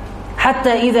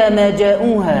حتى إذا ما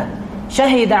جاءوها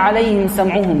شهد عليهم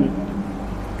سمعهم.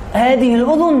 هذه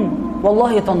الأذن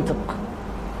والله تنطق.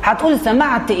 هتقول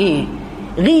سمعت إيه؟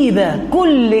 غيبة،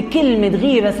 كل كلمة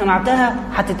غيبة سمعتها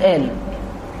هتتقال،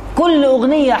 كل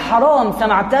أغنية حرام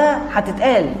سمعتها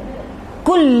هتتقال،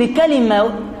 كل كلمة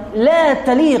لا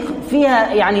تليق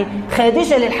فيها يعني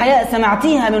خادشة للحياء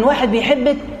سمعتيها من واحد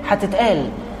بيحبك هتتقال.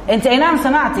 انت اي نعم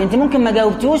سمعتي، انت ممكن ما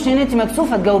جاوبتيوش ان انت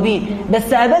مكسوفة تجاوبيه،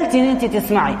 بس قبلتي ان انت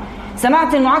تسمعي.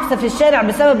 سمعت المعاكسة في الشارع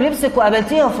بسبب لبسك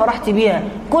وقبلتيها وفرحت بيها.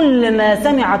 كل ما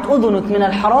سمعت أذنك من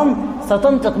الحرام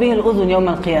ستنطق به الأذن يوم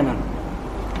القيامة.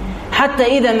 حتى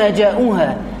إذا ما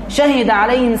جاءوها شهد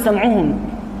عليهم سمعهم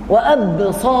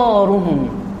وأبصارهم.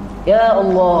 يا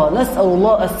الله، نسأل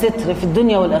الله الستر في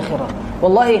الدنيا والآخرة.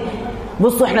 والله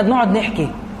بصوا احنا بنقعد نحكي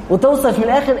وتوصل في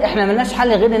الآخر احنا ملناش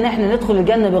حل غير ان احنا ندخل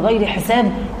الجنة بغير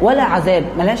حساب ولا عذاب.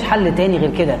 ملناش حل تاني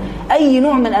غير كده. أي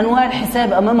نوع من أنواع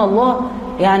الحساب أمام الله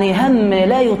يعني هم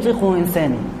لا يطيقه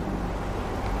إنسان.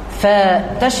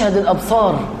 فتشهد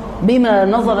الأبصار بما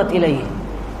نظرت إليه.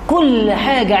 كل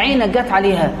حاجة عينك جت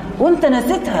عليها وانت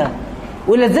نسيتها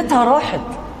ولذتها راحت،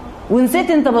 ونسيت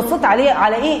انت بصيت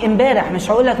على ايه امبارح.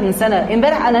 مش هقول لك من سنة،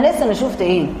 امبارح انا ناسي انا شفت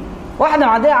ايه. واحدة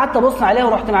معدية قعدت ابص عليها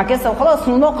ورحت معكسها وخلاص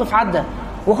الموقف عدى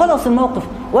وخلاص الموقف.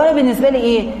 وانا بالنسبة لي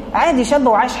ايه، عادي، شاب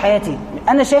وعايش حياتي.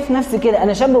 انا شايف نفسي كده،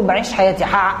 انا شاب وبعيش حياتي.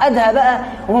 هعقدها بقى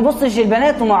وما بصش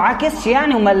البنات وما عاكسش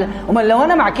يعني. وما لو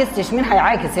انا ما عكستش مين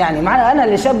هيعاكس يعني؟ معانا انا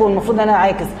اللي شاب والمفروض انا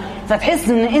عاكس. فتحس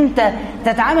ان انت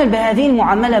تتعامل بهذه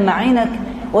المعاملة مع عينك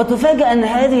وتفاجأ ان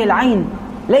هذه العين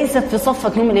ليست في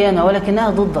صفة يوم القيامة ولكنها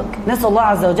ضدك. نسأل الله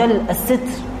عز وجل الستر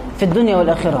في الدنيا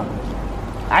والآخرة.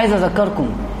 عايز أذكركم،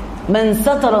 من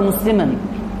ستر مسلما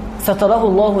ستره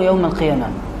الله يوم القيامة.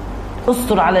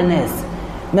 استر على الناس،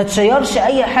 ما تشيرش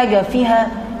أي حاجة فيها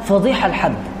فضيحة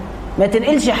لحد، ما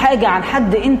تنقلش حاجة عن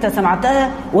حد أنت سمعتها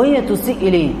وهي تسيء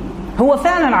إليه. هو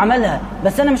فعلا عملها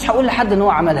بس أنا مش هقول لحد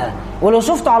أنه عملها، ولو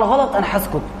شفته على غلط أنا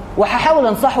هسكت وهحاول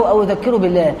أنصحه أو أذكره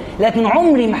بالله، لكن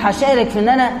عمري ما هشارك في أن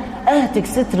أنا أهتك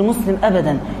ستر مسلم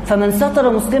أبدا. فمن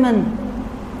ستر مسلما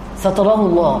ستراه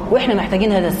الله، وإحنا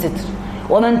محتاجين هذا الستر.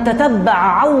 ومن تتبع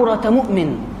عورة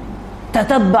مؤمن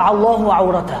تتبع الله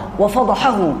عورته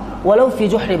وفضحه ولو في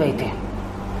جحر بيته.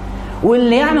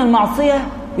 واللي يعمل معصية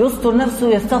يستر نفسه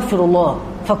يستغفر الله.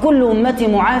 فكل أمتي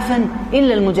معافى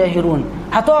إلا المجاهرون.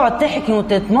 هتقعد تحكي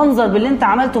وتتمنظر باللي انت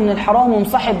عملته من الحرام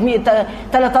ومصاحب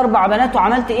 3-4 بنات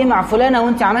وعملت ايه مع فلانة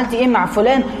وانت عملت ايه مع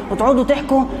فلان، وتقعدوا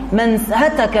تحكوا. من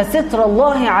هتك ستر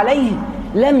الله عليه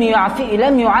لم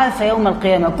يعافى يوم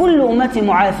القيامة. كل أمتي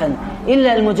معافى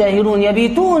إلا المجاهرون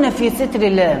يبيتون في ستر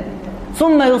الله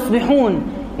ثم يصبحون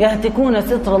يهتكون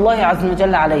ستر الله عز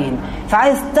وجل عليهم.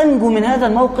 فعايز تنجو من هذا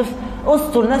الموقف،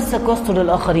 استر نفسك واستر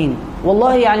الآخرين.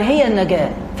 والله يعني هي النجاة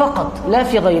فقط لا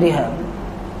في غيرها.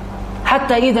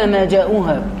 حتى إذا ما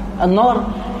جاءوها النار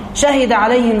شهد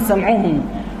عليهم سمعهم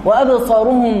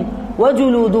وأبصارهم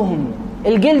وجلودهم.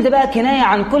 الجلد بقى كناية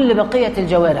عن كل بقية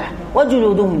الجوارح.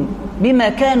 وجلودهم بما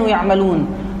كانوا يعملون.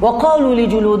 وقالوا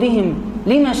لجلودهم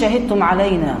لما شهدتم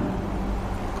علينا.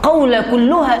 قولة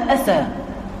كلها أسى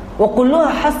وكلها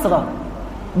حسرة.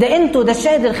 ده انتوا، ده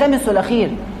الشاهد الخامس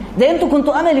والأخير، ده انتوا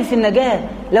كنتوا أملي في النجاة.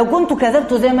 لو كنتوا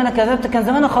كذبتوا زي ما أنا كذبت كان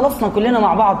زمانا خلصنا كلنا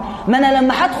مع بعض. ما أنا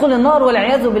لما هدخل النار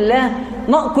والعياذ بالله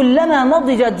كلما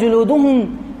نضجت جلودهم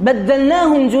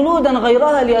بدلناهم جلودا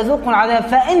غيرها ليذوقوا العذاب.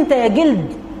 فأنت يا جلد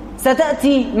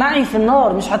ستأتي معي في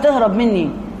النار، مش هتهرب مني.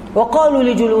 وقالوا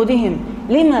لجلودهم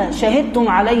لما شهدتم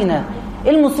علينا.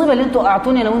 إيه المصيبة اللي انتوا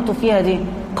أعطوني لو انتوا فيها دي؟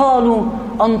 قالوا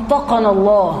أنطقنا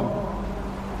الله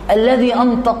الذي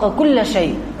أنطق كل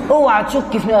شيء. اوعى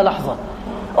تشك فيها لحظة،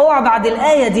 اوعى بعد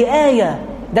الآية دي آية،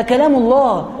 ده كلام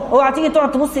الله. اوعى تيجي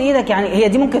تقعد تبص ايدك، يعني هي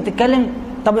دي ممكن تتكلم؟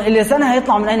 طب اللسان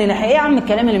هيطلع من أي ناحية؟ ايه يا عم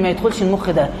الكلام اللي ما يدخلش المخ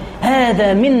ده؟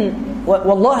 هذا من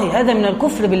والله هذا من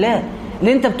الكفر بالله،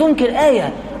 اللي انت بتنكر آية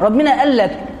ربنا قال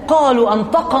لك قالوا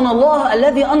أنطقنا الله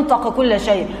الذي أنطق كل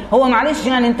شيء. هو معلش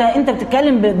يعني انت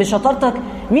بتتكلم بشطارتك؟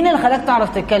 مين اللي خلاك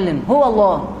تعرف تتكلم؟ هو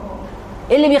الله.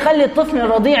 اللي بيخلي الطفل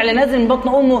الرضيع اللي نازل من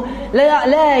بطن أمه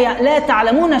لا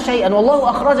تعلمون شيئا، والله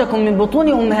أخرجكم من بطون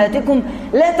أمهاتكم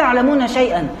لا تعلمون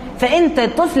شيئا. فأنت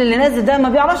الطفل اللي نازل ده ما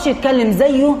بيعرفش يتكلم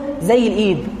زيه زي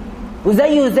الإيد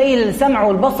وزيه زي السمع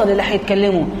والبصر اللي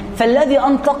هيتكلموا. فالذي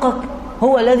أنطقك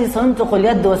هو الذي سينطق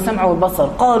اليد والسمع والبصر.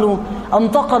 قالوا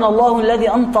أنطقنا الله الذي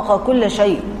أنطق كل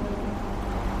شيء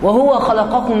وهو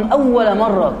خلقكم أول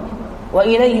مرة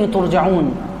وإليه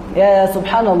ترجعون. يا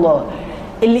سبحان الله.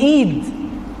 الإيد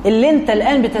اللي انت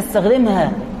الآن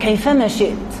بتستخدمها كيفما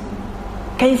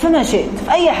شئت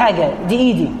في أي حاجة دي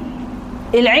إيدي.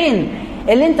 العين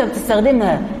اللي انت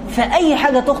بتستخدمها في أي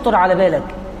حاجة تخطر على بالك.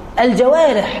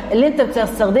 الجوارح اللي انت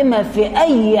بتستخدمها في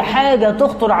أي حاجة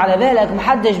تخطر على بالك.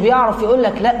 محدش بيعرف يقول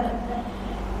لك لا.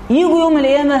 يجوا يوم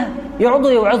القيامة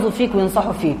يقعدوا يوعظوا فيك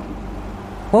وينصحوا فيك.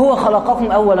 وهو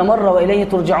خلقكم أول مرة وإليه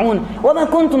ترجعون وما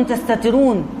كنتم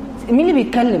تستترون. مين اللي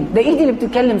بيتكلم؟ ده ايدي اللي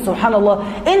بتتكلم. سبحان الله.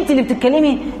 انت اللي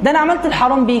بتتكلمي. ده انا عملت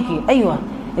الحرام بيكي، ايوه،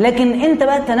 لكن انت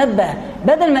بقى تنبه.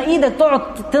 بدل ما ايدك تقعد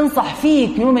تنصح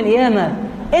فيك يوم القيامه،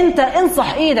 انت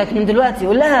انصح ايدك من دلوقتي.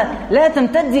 قول لها لا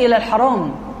تمتدي الى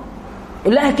الحرام.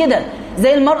 قول لها كده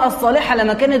زي المرأة الصالحة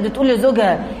لما كانت بتقول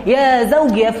لزوجها يا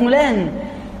زوجي يا فلان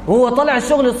وهو طالع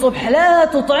الشغل الصبح لا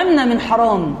تطعمنا من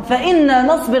حرام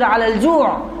فإنا نصبر على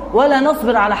الجوع ولا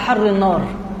نصبر على حر النار.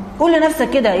 قول لنفسك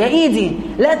كده يا إيدي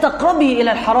لا تقربي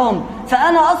إلى الحرام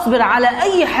فأنا أصبر على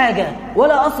أي حاجة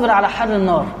ولا أصبر على حر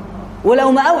النار.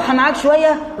 ولو ما أوحى معاك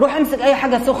شوية روح امسك أي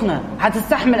حاجة سخنة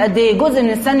هتستحمل قد إيه جزء من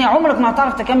الثانية عمرك ما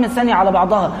هتعرف تكمل ثانية على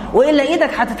بعضها وإلا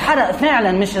إيدك هتتحرق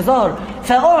فعلا مش هزار.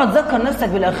 فاقعد ذكر نفسك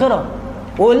بالآخرة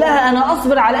وقول لها أنا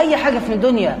أصبر على أي حاجة في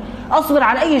الدنيا أصبر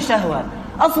على أي شهوة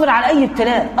أصبر على أي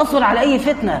ابتلاء أصبر على أي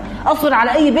فتنة أصبر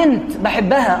على أي بنت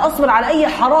بحبها أصبر على أي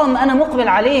حرام أنا مقبل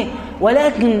عليه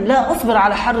ولكن لا أصبر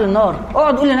على حر النار.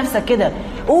 اقعد قول لنفسك كده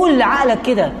قول لعقلك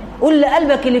كده قول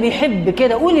لقلبك اللي بيحب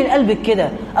كده قولي لقلبك كده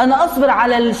أنا أصبر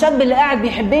على الشاب اللي قاعد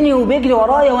بيحبني وبيجري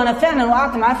ورايا وأنا فعلا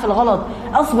وقعت معاه في الغلط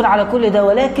أصبر على كل ده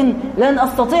ولكن لن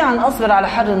أستطيع أن أصبر على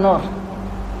حر النار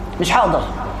مش هقدر.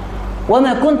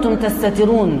 وما كنتم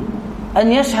تستترون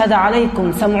أن يشهد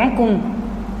عليكم سمعكم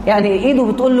يعني ايده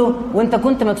بتقول له وانت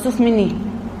كنت مكسوف مني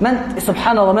ما انت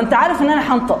سبحان الله ما انت عارف ان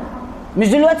انا هنطق مش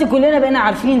دلوقتي كلنا بقينا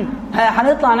عارفين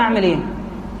هنطلع نعمل ايه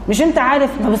مش انت عارف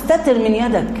طب استتر من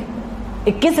يدك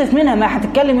اتكسف منها ما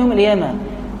هتتكلم يوم القيامه.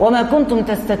 وما كنتم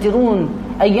تستترون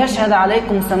ان يشهد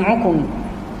عليكم سمعكم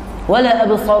ولا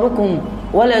ابصاركم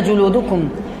ولا جلودكم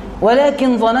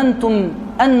ولكن ظننتم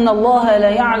ان الله لا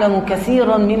يعلم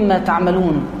كثيرا مما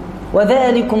تعملون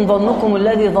وذلكم ظنكم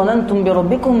الذي ظننتم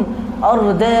بربكم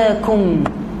أرداكم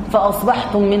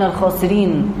فأصبحتم من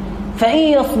الخاسرين. فإن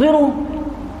يصبروا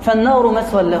فالنار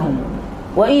مثوى لهم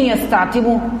وإن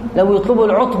يستعتبوا لو يطلبوا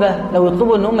العتبة لو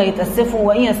يطلبوا أن هم يتأسفوا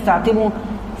وإن يستعتبوا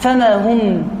فما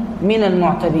هم من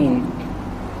المعتبين.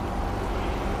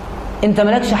 انت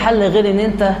ملكش حل غير ان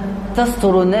انت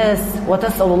تستر الناس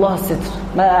وتسأل الله الستر.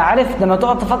 ما عارف لما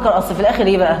تقعد تفكر أصل في الآخر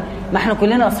ايه بقى ما احنا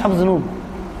كلنا أصحاب ذنوب.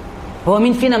 هو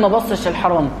مين فينا ما بصش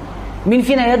الحرام مين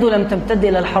فينا يده لم تمتد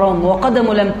إلى الحرام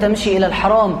وقدمه لم تمشي إلى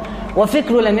الحرام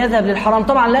وفكره لم يذهب للحرام.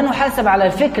 طبعا لا نحاسب على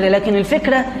الفكر لكن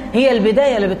الفكرة هي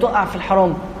البداية اللي بتوقع في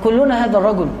الحرام. كلنا هذا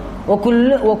الرجل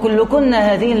وكلكن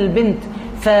هذه البنت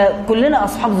فكلنا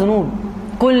أصحاب ذنوب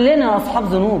كلنا أصحاب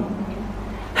ذنوب.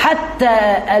 حتى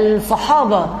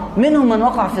الصحابة منهم من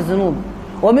وقع في الذنوب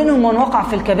ومنهم من وقع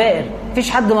في الكبائر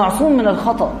فيش حد معصوم من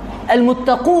الخطأ.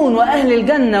 المتقون وأهل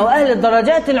الجنة وأهل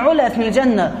الدرجات العلى في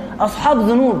الجنة أصحاب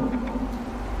ذنوب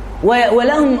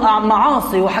ولهم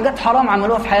معاصي وحاجات حرام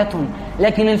عملوها في حياتهم.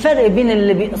 لكن الفرق بين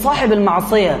اللي صاحب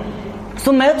المعصية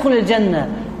ثم يدخل الجنة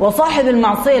وصاحب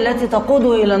المعصية التي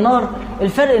تقوده إلى النار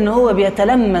الفرق إن هو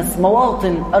بيتلمس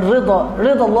مواطن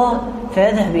رضا الله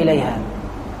فيذهب إليها.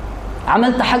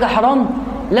 عملت حاجة حرام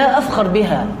لا أفخر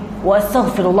بها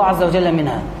وأستغفر الله عز وجل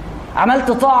منها.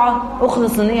 عملت طاعة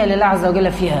أخلص النية لله عز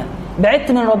وجل فيها.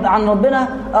 بعدت عن ربنا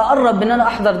أقرب بأن أنا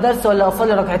أحضر درس ولا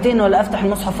أصلي ركعتين ولا أفتح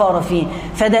المصحف أقرأ فيه.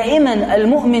 فدائما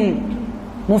المؤمن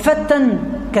مفتن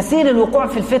كثير الوقوع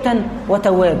في الفتن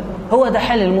وتواب. هو ده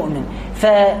حال المؤمن.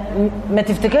 فما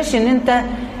تفتكرش ان انت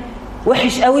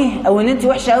وحش قوي او ان انت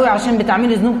وحشه قوي عشان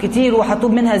بتعملي ذنوب كتير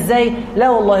وهتوب منها ازاي. لا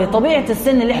والله طبيعة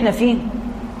السن اللي احنا فيه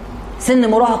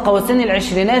سن مراهقة وسن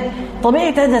العشرينات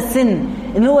طبيعة هذا السن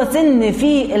ان هو سن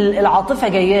فيه العاطفة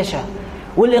جياشة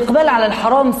والإقبال على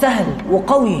الحرام سهل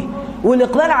وقوي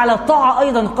والإقبال على الطاعة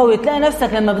أيضا قوي. تلاقي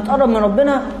نفسك لما بتقرب من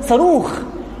ربنا صاروخ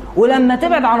ولما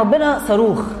تبعد عن ربنا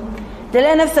صاروخ.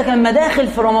 تلاقي نفسك لما داخل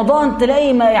في رمضان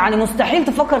تلاقي ما يعني مستحيل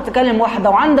تفكر تكلم واحدة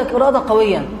وعندك إرادة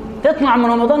قوية. تطلع من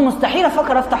رمضان مستحيل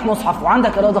أفكر أفتح مصحف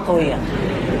وعندك إرادة قوية.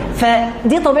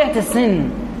 فدي طبيعة السن.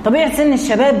 طبيعة سن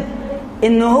الشباب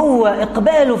إن هو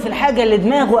إقباله في الحاجة اللي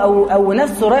دماغه أو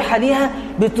نفسه رايحة ليها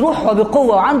بتروح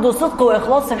وبقوة وعنده صدق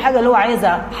وإخلاص في الحاجة اللي هو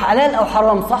عايزها حلال أو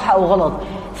حرام صح أو غلط.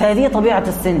 فهذه طبيعة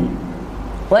السن.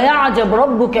 ويعجب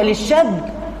ربك للشاب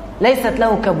ليست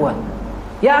له كبوة.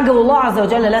 يعجب الله عز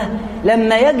وجل له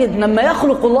لما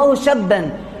يخلق الله شابا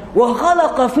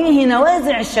وخلق فيه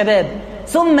نوازع الشباب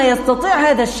ثم يستطيع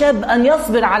هذا الشاب أن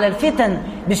يصبر على الفتن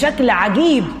بشكل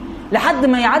عجيب لحد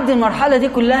ما يعدي المرحلة دي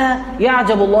كلها.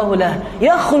 يعجب الله له.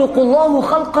 يخلق الله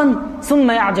خلقا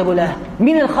ثم يعجب له.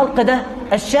 مين الخلق ده؟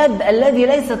 الشاب الذي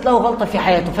ليست له غلطة في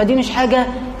حياته. فدي مش حاجة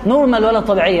نورمال ولا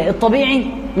طبيعية. الطبيعي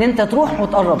ان انت تروح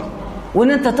وتقرب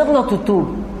وان انت تغلط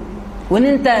وتتوب وان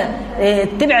انت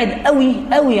تبعد قوي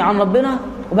قوي عن ربنا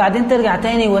وبعدين ترجع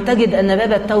تاني وتجد ان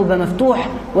باب التوبة مفتوح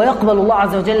ويقبل الله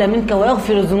عز وجل منك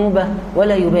ويغفر الذنوب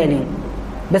ولا يبالي.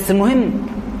 بس المهم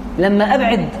لما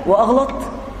ابعد واغلط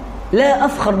لا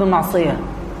أفخر بمعصية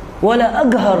ولا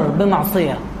أجهر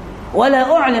بمعصية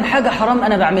ولا أعلن حاجة حرام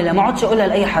أنا بعملها ما اقعدش أقولها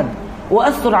لأي حد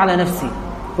وأستر على نفسي.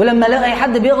 ولما الاقي أي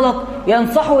حد بيغلط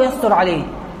ينصحه ويستر عليه.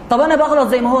 طب أنا بغلط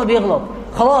زي ما هو بيغلط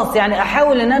خلاص يعني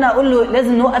احاول ان انا اقول له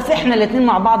لازم نوقف احنا الاثنين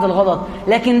مع بعض الغلط،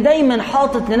 لكن دايما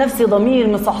حاطط لنفسي ضمير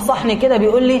مصحصحني كده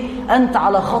بيقول لي انت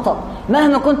على خطأ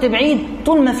مهما كنت بعيد.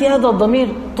 طول ما في هذا الضمير،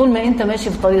 طول ما انت ماشي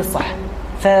في الطريق الصح.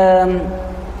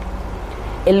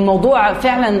 فالموضوع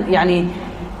فعلا يعني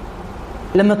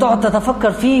لما تقعد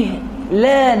تتفكر فيه،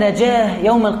 لا نجاه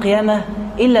يوم القيامة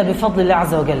إلا بفضل الله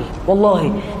عز وجل.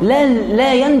 والله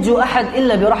لا ينجو أحد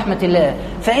إلا برحمة الله.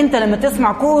 فأنت لما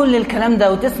تسمع كل الكلام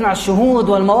ده وتسمع الشهود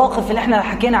والمواقف اللي احنا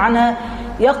حكينا عنها،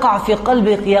 يقع في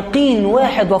قلبك يقين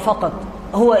واحد وفقط،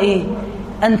 هو إيه؟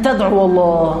 أن تدعو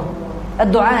الله.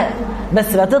 الدعاء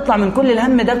بس لا تطلع من كل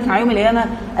الهم ده مع يوم القيامة،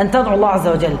 أن تدعو الله عز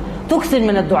وجل، تكثر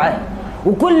من الدعاء.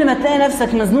 وكل ما تلاقي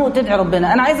نفسك مزنوق تدعي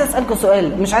ربنا. أنا عايز أسألكم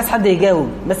سؤال، مش عايز حد يجاوب،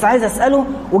 بس عايز أسأله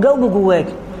وجاوبه جواك.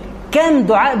 كم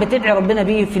دعاء بتدعي ربنا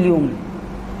بيه في اليوم؟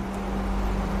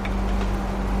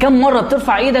 كم مرة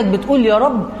بترفع ايدك بتقول يا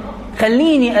رب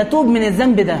خليني أتوب من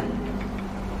الذنب ده؟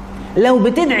 لو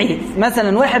بتدعي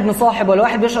مثلا واحد مصاحب ولا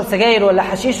واحد بيشرب سجاير ولا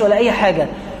حشيش ولا أي حاجة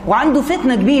وعنده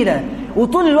فتنة كبيرة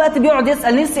وطول الوقت بيقعد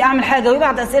يسأل نفسي أعمل حاجة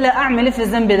ويبعت أسئلة أعمل إيه في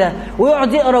الذنب ده،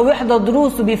 ويقعد يقرأ ويحضر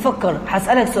دروس وبيفكر،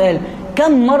 هسألك سؤال،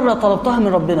 كم مرة طلبتها من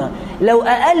ربنا؟ لو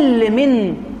أقل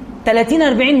من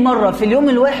 30-40 مرة في اليوم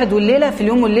الواحد والليلة، في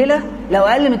اليوم والليلة، لو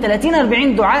أقل من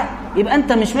 30-40 دعاء، يبقى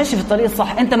أنت مش ماشي في الطريق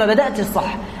الصح، أنت ما بدأتش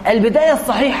الصح. البداية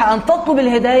الصحيحة أن تطلب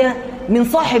الهداية من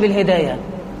صاحب الهداية.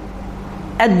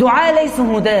 الدعاء ليس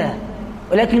هداه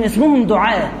ولكن اسمهم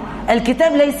دعاء.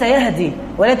 الكتاب ليس يهدي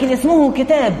ولكن اسمه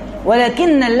كتاب،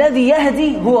 ولكن الذي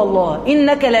يهدي هو الله.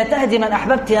 إنك لا تهدي من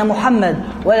أحببت يا محمد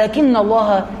ولكن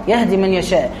الله يهدي من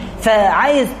يشاء.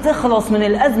 فعايز تخلص من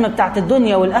الأزمة بتاعت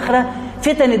الدنيا والآخرة،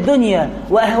 فتن الدنيا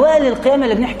وأهوال القيامة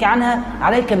اللي بنحكي عنها،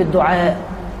 عليك بالدعاء.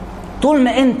 طول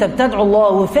ما أنت بتدعو الله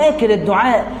وفاكر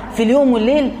الدعاء في اليوم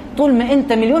والليل، طول ما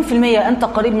أنت 100% أنت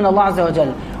قريب من الله عز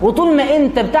وجل. وطول ما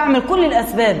أنت بتعمل كل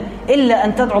الأسباب إلا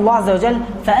أن تدعو الله عز وجل،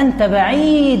 فأنت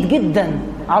بعيد جدا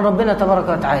عن ربنا تبارك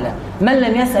وتعالى. من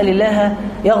لم يسأل الله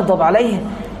يغضب عليه.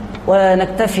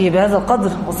 ونكتفي بهذا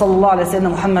القدر، وصلى الله على سيدنا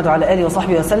محمد وعلى آله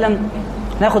وصحبه وسلم.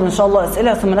 ناخد إن شاء الله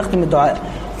أسئلة ثم نختم الدعاء.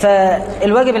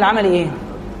 فالواجب العملي إيه؟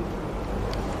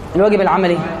 الواجب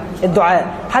العملي الدعاء.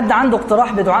 حد عنده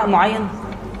اقتراح بدعاء معين؟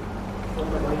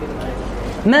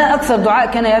 ما أكثر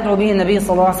دعاء كان يدعو به النبي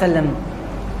صلى الله عليه وسلم؟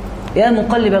 يا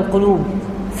مقلب القلوب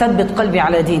ثبت قلبي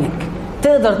على دينك.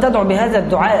 تقدر تدعو بهذا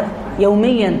الدعاء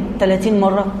يوميا 30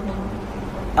 مرة؟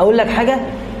 أقول لك حاجة،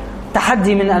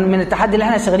 تحدي من التحدي اللي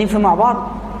احنا شغالين فيه مع بعض،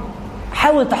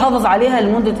 حاول تحافظ عليها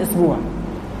لمدة أسبوع.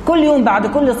 كل يوم بعد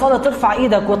كل صلاة ترفع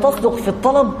إيدك وتصدق في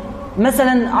الطلب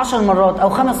مثلا 10 مرات أو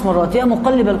 5 مرات. يا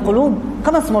مقلب القلوب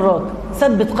 5 مرات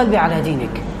ثبت قلبي على دينك.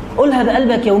 قولها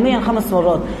بقلبك يوميا 5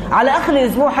 مرات. على آخر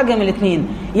الأسبوع حاجة من الاثنين،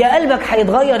 يا قلبك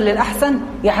هيتغير للأحسن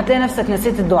يا هتلاقي نفسك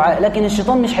نسيت الدعاء. لكن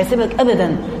الشيطان مش هيسيبك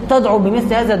أبدا تدعو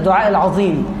بمثل هذا الدعاء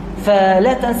العظيم.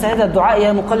 فلا تنسى هذا الدعاء،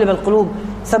 يا مقلب القلوب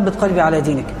ثبت قلبي على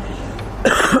دينك.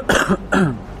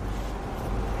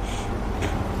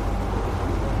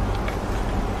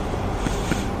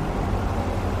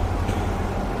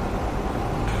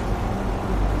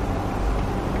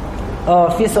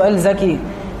 في سؤال ذكي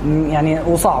يعني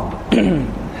وصعب.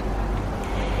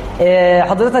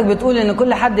 حضرتك بتقول ان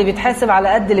كل حد بيتحاسب على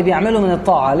قد اللي بيعمله من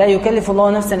الطاعة، لا يكلف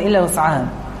الله نفسا الا وسعها.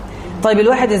 طيب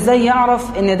الواحد ازاي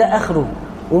يعرف ان ده اخره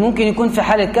وممكن يكون في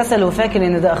حالة كسل وفاكر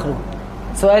ان ده اخره؟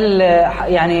 سؤال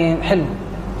يعني حلو.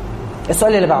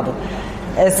 السؤال اللي بعده،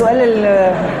 السؤال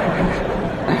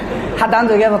حد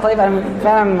عنده اجابة؟ طيب انا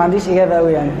فعلا ما عنديش اجابة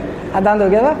قوي يعني. حد عنده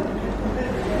اجابة؟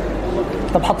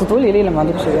 طب حطيتوا لي ليه لما ما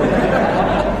عندكش اجابة؟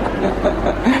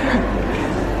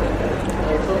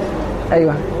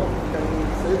 ايوه.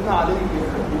 سيدنا علي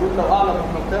بيقول لو اعلم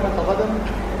مقامة غدا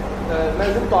ما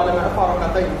زدت على ما افعل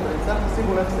ركعتين. فالانسان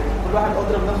حسيبه نفسه، كل واحد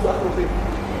ادرى بنفسه اخره فين.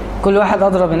 كل واحد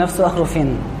ادرى بنفسه اخره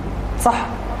فين، صح؟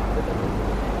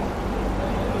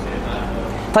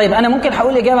 طيب انا ممكن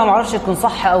هقول اجابه ما اعرفش تكون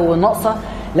صح او ناقصه،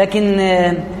 لكن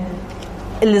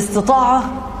الاستطاعه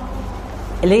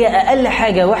اللي هي اقل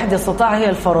حاجه واحد يستطيع هي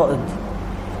الفرائض.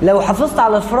 لو حافظت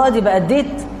على الفرائض يبقى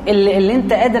اديت اللي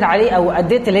انت قادر عليه، او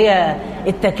اديت اللي هي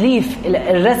التكليف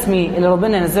الرسمي اللي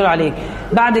ربنا ينزله عليك.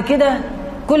 بعد كده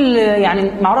كل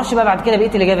يعني ما اعرفش بقى بعد كده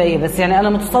بقيت الاجابه ايه، بس يعني انا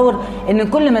متصور ان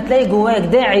كل ما تلاقي جواك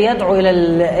داعي يدعو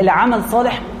الى عمل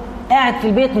صالح، قاعد في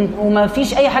البيت وما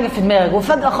فيش اي حاجه في دماغك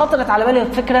وفجاه خطرت على بالك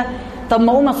فكره، طب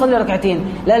ما اقوم اصلي ركعتين.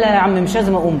 لا يا عم مش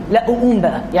لازم اقوم، لا اقوم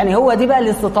بقى. يعني هو دي بقى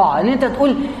الاستطاعه، ان انت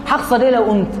تقول هخسر ايه لو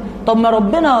قمت؟ طب ما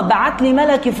ربنا بعت لي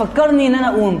ملك يفكرني ان انا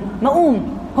اقوم، ما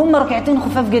اقوم. هم ركعتين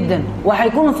خفاف جدا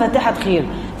وهيكونوا فاتحه خير.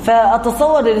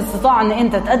 فاتصور الاستطاعه ان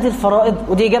انت تأدي الفرائض،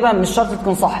 ودي اجابه مش شرط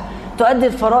تكون صح، تؤدي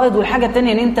الفرائض. والحاجة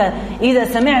التانية ان انت اذا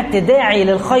سمعت داعي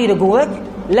للخير جواك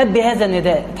لبي هذا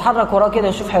النداء، اتحرك وراه كده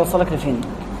وشوف هيوصلك لفين.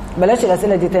 بلاش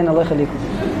الاسئلة دي تاني الله يخليكم.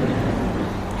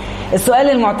 السؤال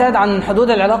المعتاد عن حدود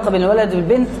العلاقة بين الولد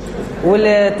والبنت،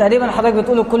 واللي تقريبا حضرتك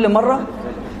بتقوله كل مرة،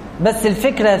 بس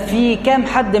الفكرة في كام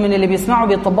حد من اللي بيسمعوا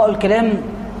بيطبقوا الكلام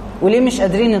وليه مش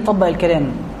قادرين يطبق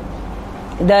الكلام؟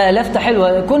 ده لفتة حلوة.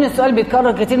 يكون السؤال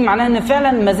بيتكرر كتير معناه ان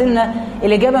فعلا ما زلنا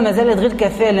الإجابة ما زالت غير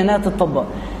كافية لأنها تطبق.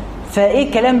 فايه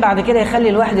الكلام بعد كده يخلي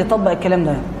الواحد يطبق الكلام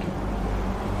ده؟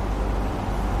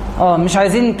 مش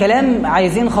عايزين كلام،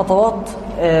 عايزين خطوات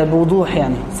بوضوح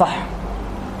يعني. صح،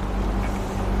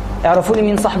 اعرفوا لي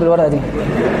مين صاحب الورقة دي.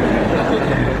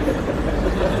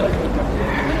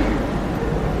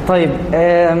 طيب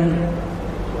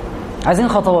عايزين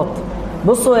خطوات.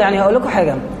 بصوا يعني هقول لكم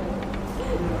حاجة،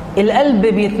 القلب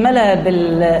بيتملى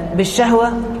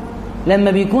بالشهوة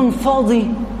لما بيكون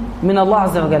فاضي من الله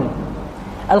عز وجل.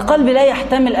 القلب لا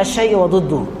يحتمل الشيء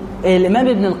وضده. الإمام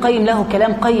ابن القيم له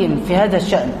كلام قيم في هذا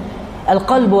الشأن،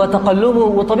 القلب وتقلبه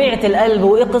وطبيعة القلب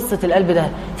وإيه قصة القلب ده.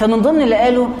 فمن ضمن اللي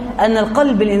قاله أن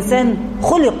القلب الإنسان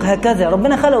خلق هكذا،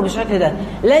 ربنا خلقه بالشكل ده،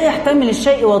 لا يحتمل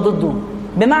الشيء وضده.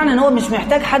 بمعنى ان هو مش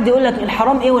محتاج حد يقول لك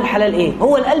الحرام ايه والحلال ايه،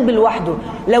 هو القلب لوحده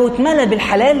لو اتملى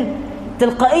بالحلال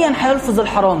تلقائيا هيلفظ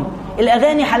الحرام.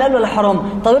 الاغاني حلال ولا حرام؟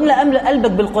 طب املأ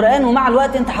قلبك بالقرآن ومع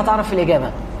الوقت انت هتعرف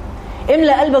الاجابة.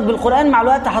 املأ قلبك بالقرآن مع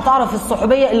الوقت هتعرف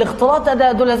الصحوبية، الاختلاط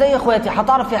ده دول زي اخواتي،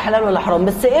 هتعرف يا حلال ولا حرام.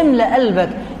 بس املأ قلبك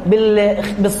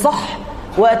بالصح،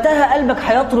 وقتها قلبك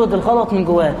هيطرد الغلط من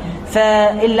جواه.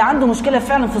 فاللي عنده مشكلة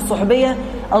فعلا في الصحوبية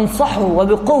انصحه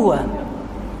وبقوة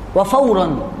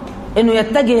وفورا انه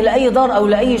يتجه لاي دار او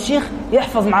لاي شيخ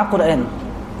يحفظ معاه قرآن.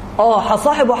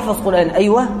 هصاحب واحفظ قرآن.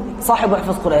 ايوه صاحب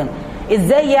واحفظ قرآن.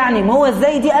 ازاي يعني؟ ما هو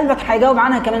ازاي دي قلبك هيجاوب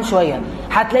عنها كمان شوية.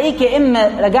 هتلاقيك يا اما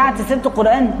رجعت سبت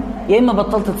القرآن يا اما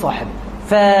بطلت تصاحب.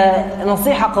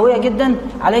 فنصيحة قوية جدا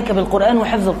عليك بالقرآن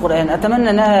وحفظ القرآن. اتمنى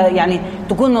انها يعني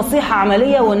تكون نصيحة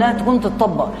عملية وانها تكون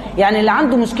تتطبق. يعني اللي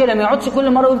عنده مشكلة ما يقعدش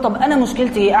كل مرة يقول طب انا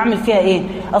مشكلتي ايه، اعمل فيها ايه،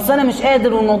 اصل انا مش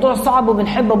قادر والموضوع صعب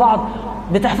وبنحب بعض.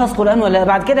 بتحفظ قرآن ولا لا؟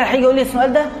 بعد كده هيجي يقول لي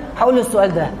السؤال ده هقول له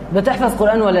السؤال ده، بتحفظ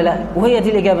قرآن ولا لا؟ وهي دي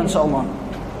الإجابة إن شاء الله.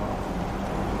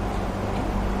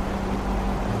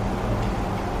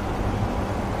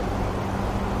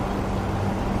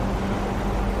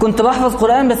 كنت بحفظ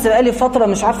قرآن بس بقالي فترة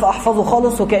مش عارفة أحفظه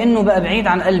خالص وكأنه بقى بعيد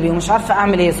عن قلبي ومش عارفة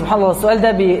أعمل إيه. سبحان الله، السؤال ده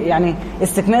يعني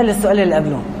استكمال للسؤال اللي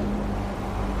قبله،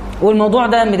 والموضوع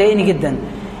ده مضايقني جدا.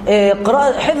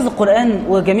 قراءة حفظ القرآن،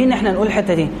 وجميل ان احنا نقول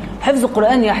الحته دي، حفظ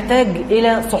القرآن يحتاج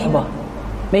الى صحبة.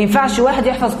 ما ينفعش واحد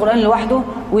يحفظ قرآن لوحده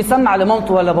ويسمع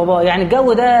لمامته ولا باباه، يعني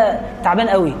الجو ده تعبان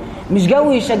قوي، مش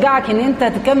جو يشجعك ان انت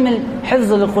تكمل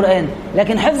حفظ للقرآن.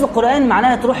 لكن حفظ القرآن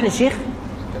معناها تروح لشيخ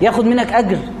ياخد منك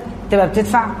اجر، تبقى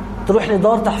بتدفع، تروح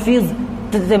لدار تحفيظ،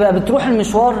 تبقى بتروح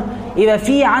المشوار، يبقى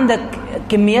في عندك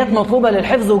كميات مطلوبة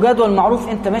للحفظ وجدول معروف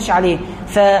انت ماشي عليه.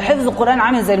 فحفظ القرآن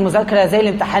عامل زي المذاكرة زي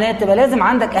الامتحانات، تبقى لازم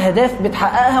عندك اهداف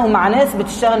بتحققها ومع ناس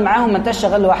بتشتغل معاهم، ما انتش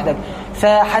شغال لوحدك.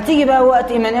 فهتيجي بقى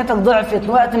وقت ايمانياتك ضعفت،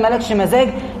 وقت مالكش مزاج،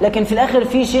 لكن في الاخر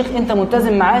في شيخ انت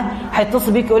ملتزم معاه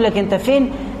هيتصل بيك يقول لك انت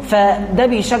فين، فده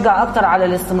بيشجع اكتر على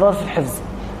الاستمرار في الحفظ.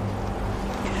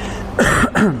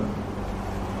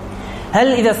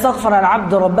 هل إذا استغفر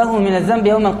العبد ربه من الذنب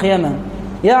يوم القيامة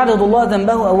يعرض الله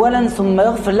ذنبه أولا ثم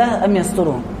يغفر له أم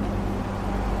يستره؟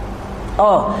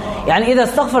 يعني إذا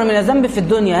استغفر من الذنب في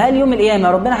الدنيا هل يوم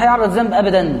القيامة ربنا هيعرض ذنب؟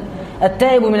 أبدا.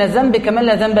 التائب من الذنب كمن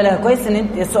لا ذنب له. كويس ان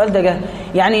السؤال ده جه.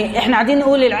 يعني احنا قاعدين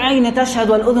نقول العين تشهد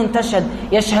والأذن تشهد،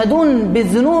 يشهدون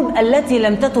بالذنوب التي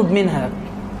لم تتب منها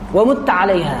ومت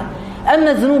عليها.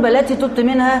 أما الذنوب التي تبت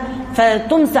منها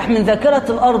فتمسح من ذاكرة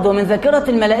الأرض ومن ذاكرة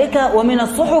الملائكة ومن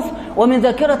الصحف ومن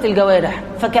ذاكرة الجوارح،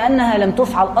 فكأنها لم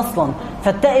تفعل أصلا.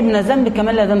 فالتائب من الذنب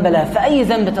كمن لا ذنب له. فأي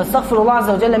ذنب تستغفر الله عز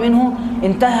وجل منه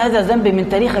انتهى هذا الذنب من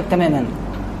تاريخك تماما.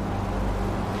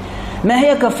 ما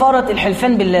هي كفارة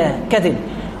الحلفان بالله؟ كذب.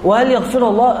 وهل يغفر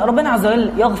الله؟ ربنا عز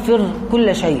وجل يغفر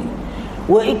كل شيء.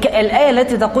 والآية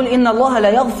التي تقول إن الله لا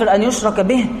يغفر أن يشرك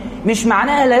به مش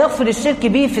معناها لا يغفر الشرك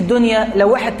به في الدنيا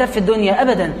لو واحد تاب في الدنيا،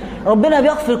 أبدا. ربنا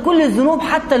بيغفر كل الذنوب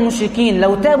حتى المشركين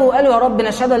لو تابوا وقالوا يا رب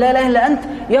نشهد لا إله إلا أنت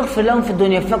يغفر لهم في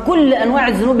الدنيا. فكل أنواع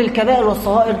الذنوب الكبائر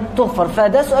والصغائر تغفر.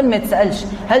 فده سؤال ما يتسألش،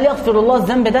 هل يغفر الله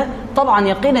الذنب ده؟ طبعا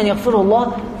يقينا يغفره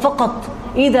الله، فقط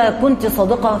إذا كنت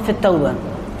صادقة في التوبة.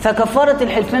 فكفارة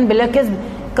الحلفان بالله كذب.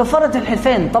 كفارة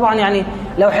الحلفان طبعا يعني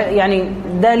لو يعني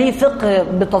ده ليه فقه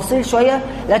بالتفصيل شوية،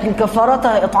 لكن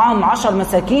كفارتها إطعام 10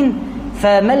 مساكين،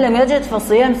 فمن لم يجد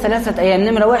فصيام 3 أيام.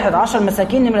 نمرة 1 10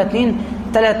 مساكين، نمرة 2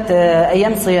 3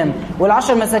 أيام صيام.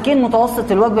 وال10 مساكين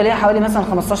متوسط الوجبة اللي هي حوالي مثلا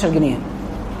 15 جنيه.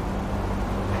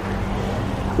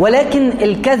 ولكن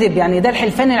الكذب يعني ده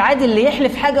الحلفان العادي اللي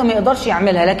يحلف حاجة ما يقدرش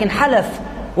يعملها، لكن حلف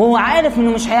وهو عارف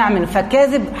انه مش هيعمل،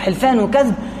 فكاذب، حلفان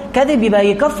وكذب. كذب يبقى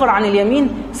يكفر عن اليمين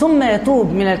ثم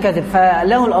يتوب من الكذب،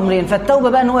 فله الأمرين. فالتوبة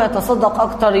بقى ان هو يتصدق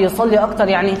أكتر، يصلي أكتر،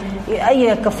 يعني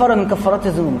أي كفارة من كفارات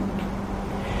الذنوب.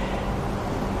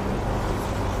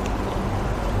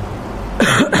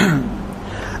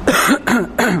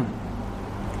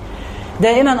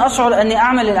 دائما أشعر أني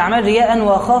أعمل الأعمال رياء،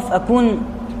 وأخاف أكون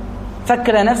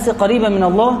فكر نفسي قريبا من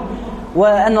الله،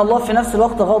 وأن الله في نفس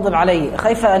الوقت غاضب علي.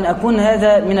 خايفة أن أكون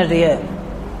هذا من الرياء،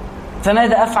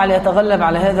 فماذا أفعل يتغلب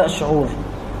على هذا الشعور؟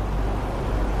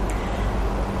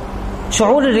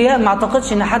 شعور الرياء ما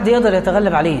أعتقدش أن حد يقدر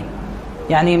يتغلب عليه،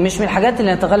 يعني مش من الحاجات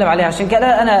اللي نتغلب عليها. عشان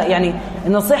كده أنا يعني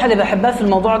النصيحة اللي بحبها في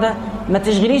الموضوع ده، ما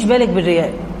تشغليش بالك بالرياء،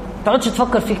 ما تقعدش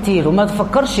تفكر فيه كتير وما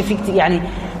تفكرش فيه كتير. يعني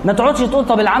ما تقعدش تقول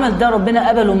طب العمل ده ربنا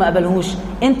قبله وما قبلهوش.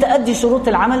 انت أدي شروط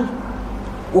العمل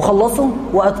وخلصه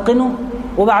وأتقنه،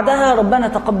 وبعدها ربنا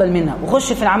تقبل منها،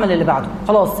 وخش في العمل اللي بعده.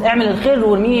 خلاص اعمل الخير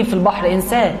وارميه في البحر،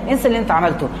 انساه، انسى اللي انت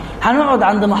عملته. هنقعد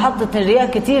عند محطة الرياء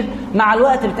كتير، مع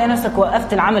الوقت بتلاقي نفسك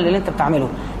وقفت العمل اللي انت بتعمله.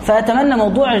 فأتمنى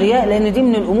موضوع الرياء، لأن دي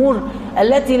من الأمور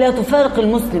التي لا تفارق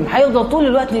المسلم، هيفضل طول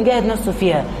الوقت يجاهد نفسه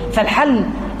فيها. فالحل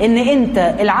ان انت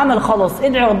العمل خلاص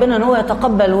ادعي ربنا ان هو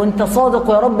يتقبل وانت صادق،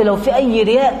 ويا رب لو في اي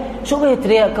رياء، شبهة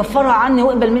رياء، كفرها عني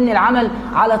واقبل مني العمل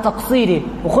على تقصيري،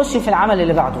 وخش في العمل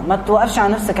اللي بعده. ما توقفش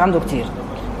على نفسك عنده كتير.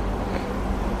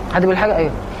 حد بيقول حاجة؟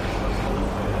 ايوه.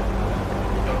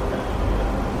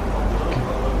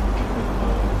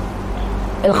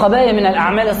 الخبايا من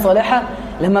الأعمال الصالحة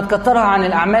لما تكترها عن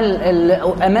الأعمال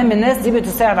أمام الناس دي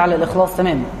بتساعد على الإخلاص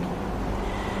تماما.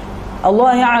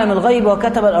 الله يعلم الغيب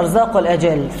وكتب الأرزاق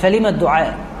والآجال، فلما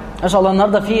الدعاء؟ ما شاء الله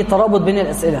النهاردة فيه ترابط بين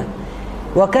الأسئلة.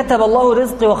 وكتب الله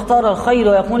رزقي واختار الخير،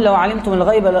 ويقول لو علمتم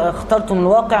الغيب لاخترتم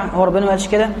الواقع. هو ربنا ما قالش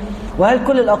كده؟ وهل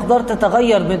كل الأقدار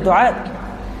تتغير بالدعاء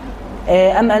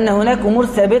أم أن هناك أمور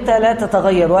ثابتة لا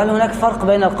تتغير؟ وهل هناك فرق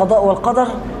بين القضاء والقدر؟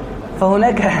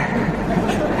 فهناك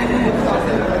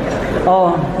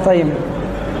طيب،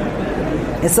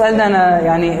 السؤال ده أنا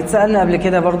يعني اتسألنا قبل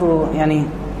كده برضو، يعني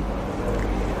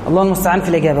الله المستعان في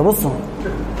الإجابة. بصوا،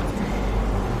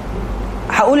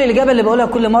 هقول الإجابة اللي بقولها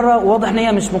كل مرة، واضح ان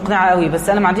هي مش مقنعة قوي، بس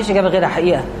أنا ما عنديش إجابة غيرها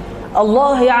حقيقة.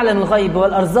 الله يعلم الغيب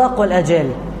والأرزاق والأجال،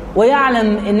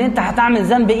 ويعلم ان انت هتعمل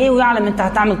ذنب ايه، ويعلم انت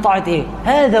هتعمل طاعة ايه.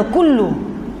 هذا كله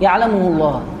يعلمه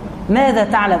الله. ماذا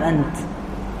تعلم أنت؟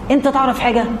 انت تعرف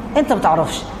حاجة؟ انت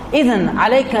بتعرفش. إذن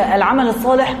عليك العمل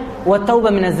الصالح والتوبة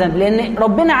من الذنب، لأن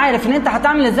ربنا عارف ان انت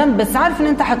هتعمل الذنب، بس عارف ان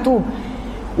انت هتتوب.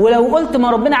 ولو قلت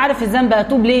ما ربنا عارف الذنب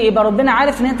هتوب ليه، يبقى ربنا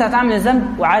عارف ان انت هتعمل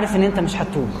الذنب وعارف ان انت مش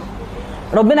هتتوب.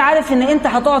 ربنا عارف ان انت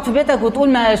هتقعد في بيتك وتقول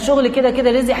ما الشغل كده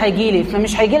كده رزق هيجيلي،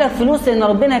 فمش هيجيلك فلوس، لان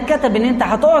ربنا كتب ان انت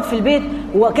هتقعد في البيت،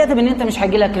 وكتب ان انت مش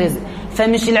هيجيلك رزق.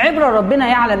 فمش العبرة ربنا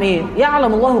يعلم ايه،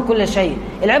 يعلم الله كل شيء.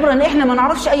 العبرة ان احنا ما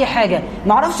نعرفش اي حاجة،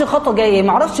 ما نعرفش الخطوة جايه، ما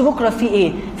نعرفش بكره في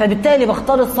ايه، فبالتالي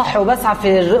بختار الصح وبسعى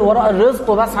في وراء الرزق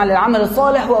وبسعى للعمل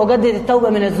الصالح واجدد التوبة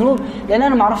من الذنوب، لان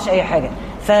انا ما اعرفش اي حاجة.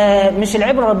 فمش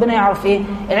العبرة ربنا يعرف ايه،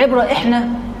 العبرة احنا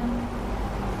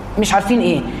مش عارفين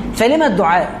ايه. فلما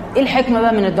الدعاء؟ ايه الحكمة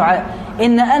بقى من الدعاء؟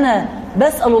 ان انا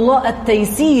بسأل الله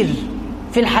التيسير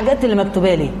في الحاجات اللي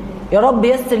مكتوبه لي. يا رب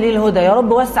يسر لي الهدى، يا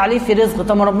رب وسع لي في رزق.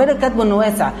 طب ربنا كاتبه انه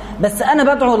واسع، بس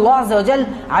انا بدعو الله عز وجل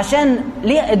عشان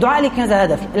ليه الدعاء لي كذا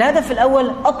هدف. الهدف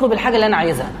الاول اطلب الحاجة اللي انا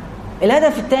عايزها.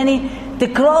 الهدف الثاني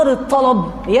تكرار الطلب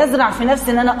يزرع في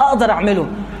نفسي ان انا اقدر اعمله.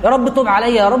 يا رب توب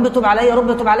عليا، يا رب توب عليا، يا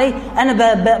رب توب عليا.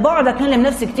 انا بقعد اكلم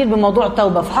نفسي كتير بموضوع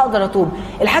التوبه، فهقدر اتوب.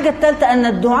 الحاجه الثالثه ان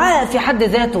الدعاء في حد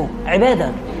ذاته عباده.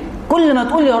 كل ما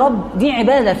تقول يا رب دي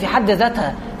عباده في حد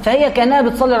ذاتها، فهي كانها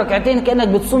بتصلي ركعتين، كانك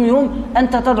بتصوم يوم،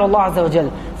 انت تدعو الله عز وجل.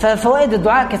 ففوائد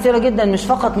الدعاء كثيره جدا، مش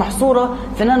فقط محصوره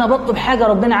في ان انا بطلب حاجه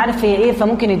ربنا عارف هي ايه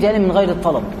فممكن يديها لي من غير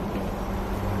الطلب.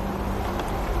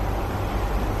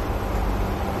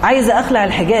 عايزه اخلع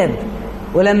الحجاب،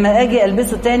 ولما اجي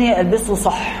البسه تاني البسه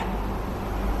صح،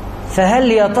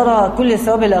 فهل يا ترى كل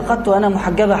الثواب اللي اخدته وانا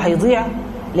محجبه هيضيع؟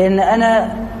 لان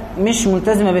انا مش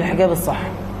ملتزمه بالحجاب الصح.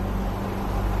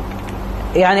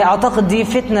 يعني اعتقد دي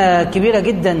فتنه كبيره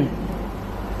جدا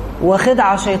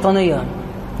وخدعه شيطانيه.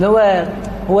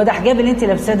 هو ده حجاب اللي انت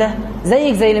لابساه ده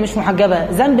زيك زي اللي مش محجبه،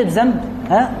 ذنب بذنب،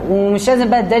 ومش لازم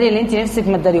بقى تداري اللي انت نفسك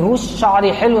ما تداريهوش.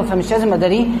 شعري حلو فمش لازم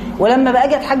اداريه، ولما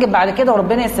باجي اتحجب بعد كده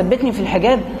وربنا يثبتني في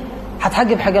الحجاب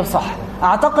هتحجب حجاب صح.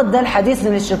 اعتقد ده الحديث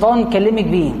اللي الشيطان كلمك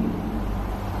بيه،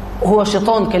 هو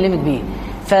الشيطان كلمك بيه،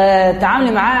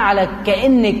 فتعاملي معاه على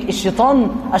كأنك الشيطان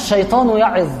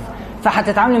يعظ.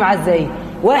 فهتتعاملي معاه ازاي؟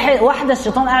 واحده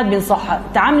الشيطان قاعد بينصحها،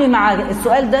 تعاملي مع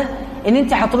السؤال ده ان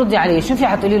انت هتردي عليه. شوفي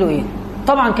هتقولي له ايه.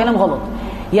 طبعا كلام غلط،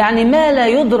 يعني ما لا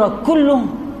يدرك كله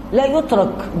لا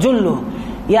يترك جله.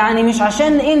 يعني مش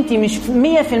عشان انت مش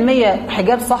 100%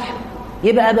 حجاب صح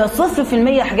يبقى بقى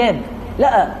 0% حجاب،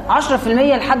 لا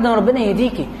 10% لحد ما ربنا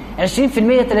يهديكي،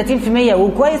 20% 30%،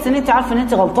 وكويس ان انت عارفه ان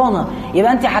انت غلطانه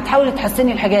يبقى انت هتحاولي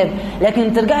تحسني الحجاب،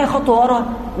 لكن ترجعي خطوه ورا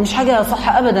مش حاجه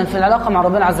صح ابدا في العلاقه مع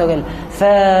ربنا عز وجل.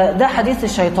 فده حديث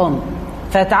الشيطان،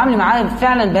 فتعاملي معاه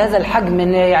فعلا بهذا الحجم.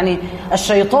 ان يعني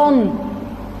الشيطان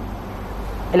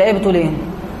الايه بتقول ايه؟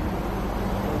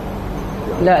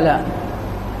 لا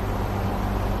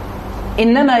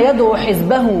انما يدعو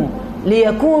حزبه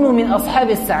ليكونوا من اصحاب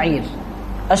السعير.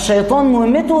 الشيطان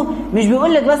مهمته مش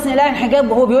بيقول لك بس نقلعي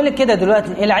الحجاب، هو بيقول لك كده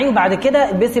دلوقتي العيه وبعد كده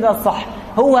البسي بقى الصح.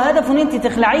 هو هدفه ان انت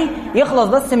تخلعيه يخلص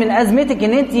بس من ازمتك،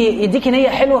 ان انت يديكي نيه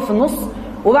حلوه في النص،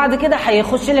 وبعد كده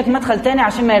هيخش لك مدخل تاني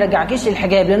عشان ما يرجعكيش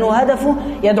للحجاب، لانه هدفه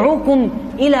يدعوكم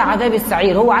الى عذاب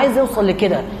السعير. هو عايز يوصل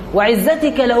لكده،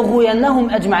 وعزتك لاغوينهم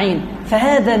اجمعين.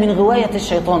 فهذا من غوايه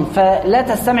الشيطان، فلا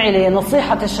تستمعي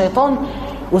لنصيحه الشيطان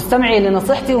واستمعي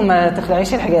لنصيحتي وما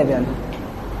تخلعيش الحجاب. يعني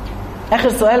اخر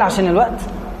سؤال عشان الوقت،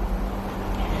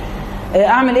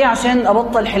 اعمل ايه عشان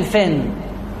ابطل حلفان؟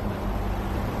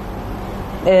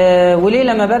 وليه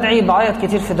لما بدعي بعيط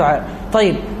كتير في دعاء؟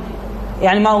 طيب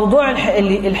يعني موضوع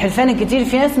الحلفان الكتير،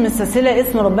 في ناس من السلسلة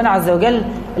اسم ربنا عز وجل،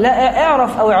 لا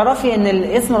اعرف او اعرفي ان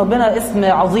الاسم ربنا اسم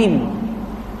عظيم،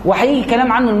 وحقيقي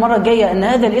كلام عنه المرة الجاية ان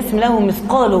هذا الاسم له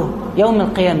مثقاله يوم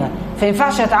القيامة،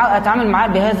 فينفعش اتعامل معاه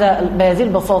بهذه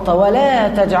البساطة. ولا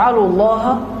تجعلوا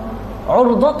الله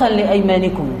عرضة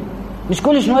لأيمانكم، مش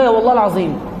كل شوية والله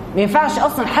العظيم، ما ينفعش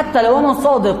اصلا. حتى لو انا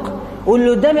صادق واللي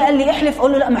قدامي قال لي احلف،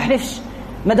 اقول له لا ما احلفش،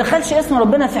 ما دخلش اسم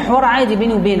ربنا في حوار عادي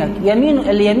بيني وبينك.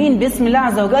 اليمين باسم الله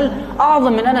عز وجل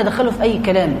اعظم من انا ادخله في اي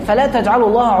كلام. فلا تجعلوا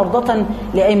الله عرضة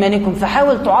لايمانكم،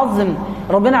 فحاول تعظم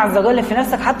ربنا عز وجل في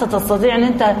نفسك حتى تستطيع ان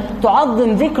انت تعظم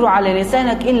ذكره على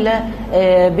لسانك الا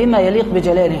بما يليق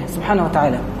بجلاله سبحانه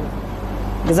وتعالى.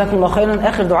 جزاكم الله خيرا.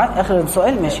 اخر دعاء، اخر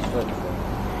سؤال، ماشي.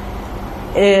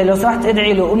 لو سمحت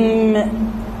ادعي لأم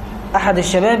أحد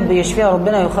الشباب يشفيها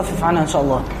ربنا ويخفف عنها إن شاء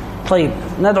الله. طيب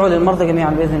ندعو للمرضى جميعا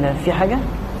بإذن الله. في حاجة؟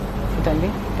 في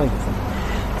تعليق؟ طيب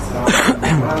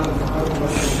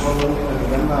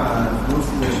نجمع فلوس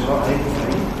لشراء عيد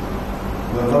العيد،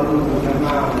 وبرضه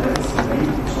نجمع ملابس العيد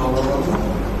إن شاء الله برضه.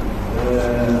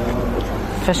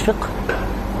 فيهاش فقه؟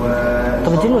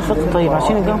 طب اديله الفقه طيب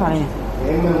عشان نجاوب عليه.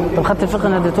 طب خدت الفقه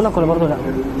انا اديته لك ولا برضه لا؟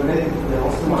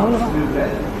 وصلوا على مسيرة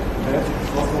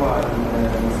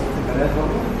البنات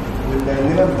برضه،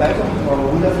 والنمر بتاعتهم هتبقى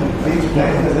موجودة في البيج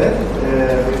بتاعتنا ذات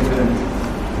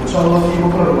وإن شاء الله في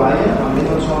بكرة رباعية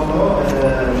عاملينها إن شاء الله.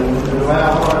 الرباعية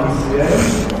عبارة عن الصيام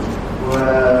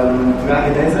واجتماع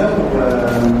جنازة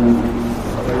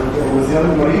وزيارة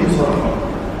المريض بصراحة.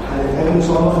 هنتكلم إن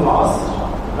شاء الله في العصر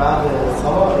بعد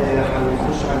الصلاة،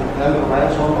 هنخش عن الكلام الرباعية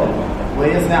إن شاء الله،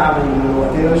 وهي ساعة من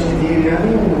وقتنا مش كتير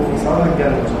يعني، وصلاة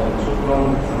الجنة إن شاء الله. شكرا.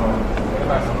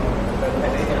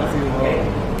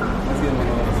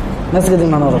 مسجد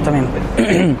المنارة. تمام.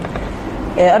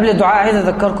 قبل الدعاء عايز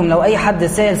اذكركم لو اي حد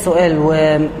سأل سؤال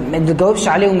وما تجاوبش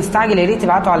عليه ومستعجل يا ريت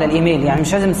تبعته على الايميل، يعني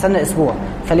مش لازم نستنى اسبوع،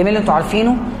 فالايميل اللي انتوا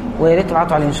عارفينه ويا ريت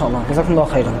تبعتوا عليه ان شاء الله. جزاكم الله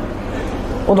خيرا.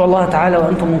 ادعوا الله تعالى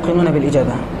وانتم موقنون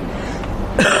بالاجابه.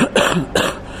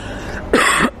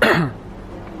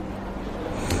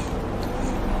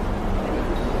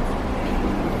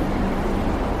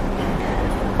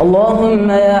 اللهم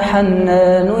يا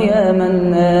حنان يا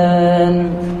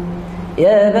منان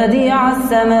يا بديع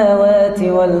السماوات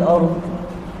والأرض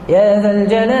يا ذا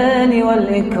الجلال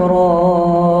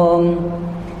والإكرام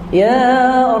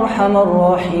يا أرحم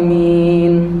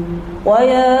الراحمين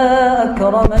ويا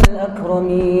أكرم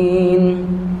الأكرمين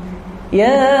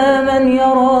يا من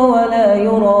يرى ولا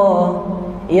يرى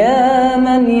يا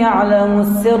من يعلم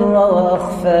السر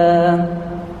وأخفى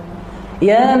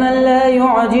يا من لا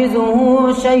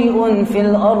يعجزه شيء في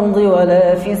الأرض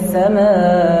ولا في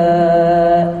السماء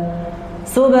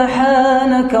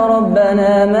سبحانك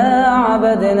ربنا ما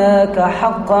عبدناك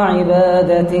حق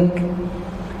عبادتك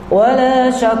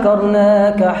ولا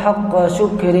شكرناك حق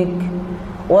شكرك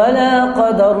ولا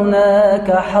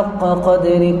قدرناك حق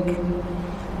قدرك.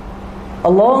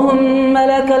 اللهم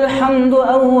لك الحمد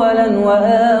أولا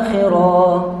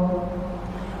وآخرا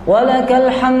ولك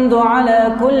الحمد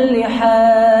على كل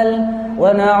حال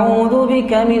ونعوذ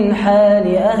بك من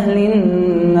حال أهل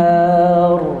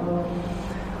النار.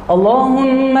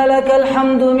 اللهم لك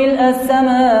الحمد ملء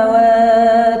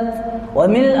السماوات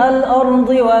وملء الأرض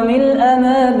وملء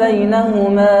ما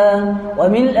بينهما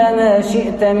وملء ما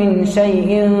شئت من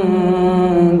شيء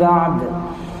بعد.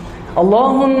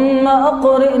 اللهم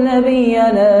أقرئ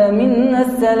نبينا منا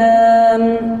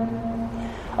السلام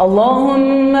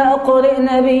اللهم أقرئ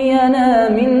نبينا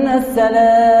منا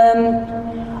السلام.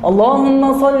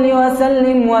 اللهم صل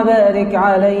وسلم وبارك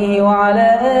عليه وعلى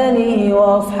آله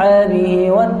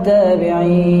وأصحابه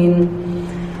والتابعين.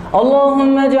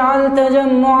 اللهم اجعل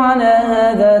تجمعنا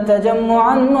هذا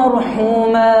تجمعا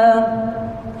مرحوما،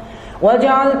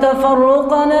 واجعل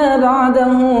تفرقنا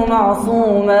بعده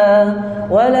معصوما،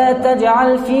 ولا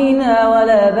تجعل فينا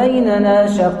ولا بيننا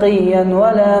شقيا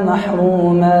ولا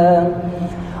محروما.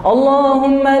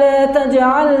 اللهم لا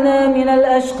تجعلنا من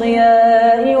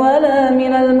الأشقياء ولا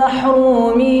من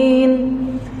المحرومين.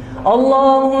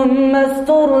 اللهم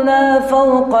استرنا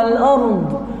فوق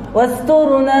الأرض،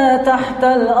 واسترنا تحت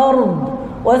الأرض،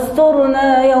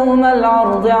 واسترنا يوم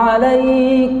العرض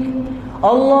عليك.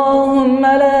 اللهم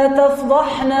لا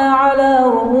تفضحنا على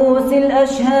رؤوس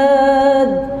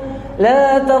الأشهاد،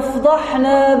 لا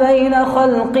تفضحنا بين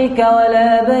خلقك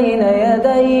ولا بين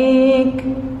يديك.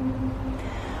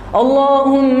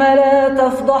 اللهم لا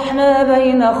تفضحنا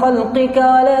بين خلقك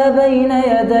ولا بين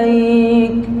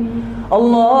يديك.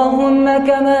 اللهم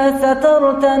كما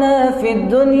سترتنا في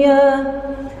الدنيا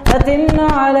أتم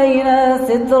علينا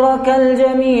سترك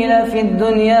الجميل في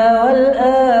الدنيا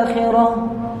والآخرة.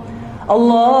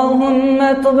 اللهم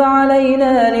تب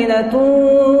علينا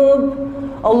لنتوب.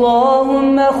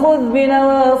 اللهم خذ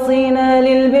بنواصينا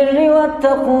للبر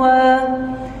والتقوى،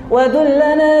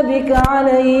 ودلنا بك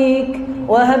عليك،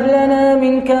 وهب لنا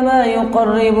منك ما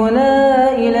يقربنا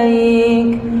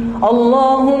إليك.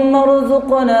 اللهم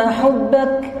ارزقنا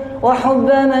حبك وحب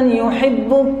من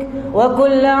يحبك،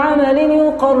 وكل عمل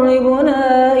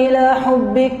يقربنا إلى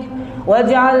حبك،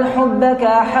 واجعل حبك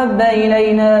أحب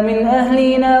إلينا من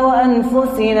أهلنا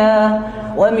وأنفسنا،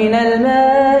 ومن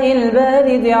الماء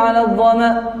البارد على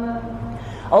الظمأ.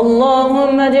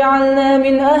 اللهم اجعلنا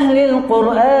من أهل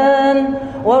القرآن،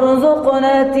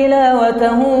 وارزقنا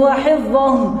تلاوته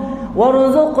وحفظه،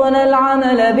 وارزقنا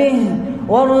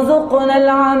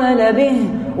العمل به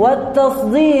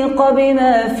والتصديق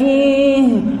بما فيه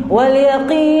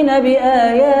واليقين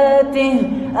بآياته.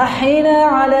 أحينا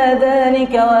على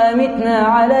ذلك وأمتنا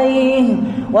عليه،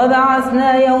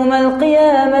 وبعثنا يوم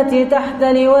القيامة تحت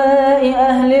لواء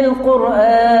أهل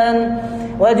القرآن،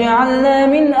 واجعلنا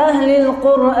من أهل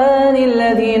القرآن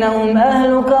الذين هم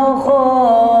أهلك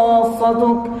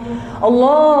وخاصتك.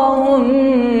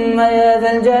 اللهم يا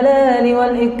ذا الجلال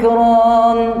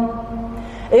والإكرام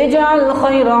اجعل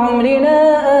خير عمرنا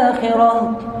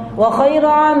آخرة، وخير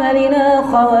عملنا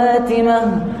خواتمه،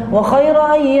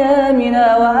 وخير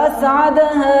أيامنا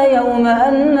وأسعدها يوم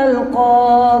أن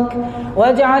نلقاك،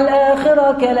 واجعل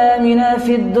آخر كلامنا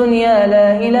في الدنيا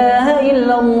لا إله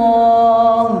إلا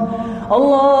الله.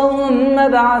 اللهم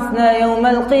بعثنا يوم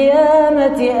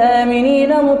القيامة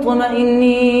آمنين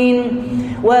مطمئنين،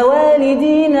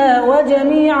 ووالدينا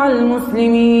وجميع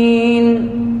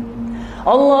المسلمين.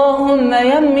 اللهم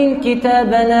يمن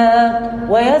كتابنا،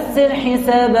 ويسر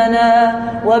حسابنا،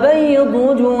 وبيض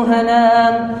وجوهنا،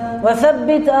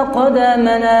 وثبت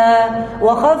أقدامنا،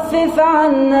 وخفف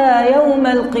عنا يوم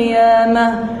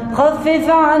القيامة، خفف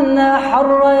عنا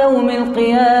حر يوم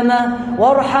القيامة،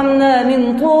 وارحمنا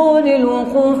من طول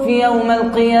الوقوف يوم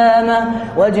القيامة،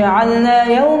 واجعلنا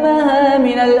يومها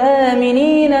من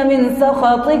الآمنين من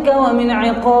سخطك ومن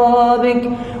عقابك،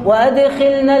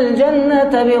 وأدخلنا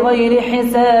الجنة بغير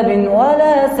حساب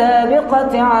ولا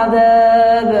سابقة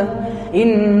عذاب،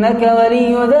 إنك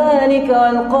ولي ذلك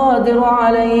والقادر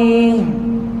عليه.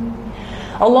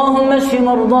 اللهم اشف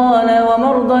مرضانا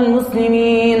ومرضى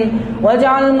المسلمين،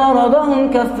 واجعل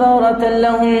مرضهم كفارة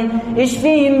لهم،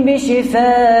 اشفهم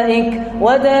بشفائك،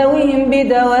 وداوهم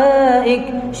بدوائك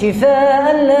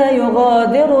شفاء لا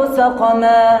يغادر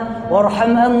سقما.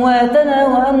 وارحم أمواتنا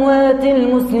وأموات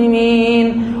المسلمين،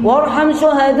 وارحم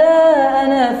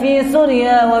شهداءنا في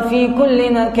سوريا وفي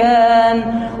كل مكان،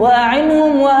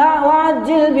 وأعنهم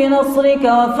وعجل بنصرك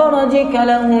وفرجك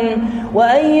لهم،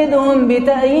 وأيدهم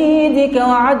بتأييدك،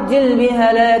 وعجل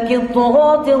بهلاك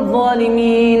الطغاة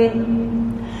الظالمين.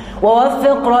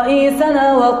 ووفق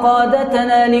رئيسنا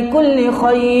وقادتنا لكل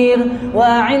خير،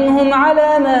 وأعنهم على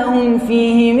ما هم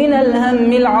فيه من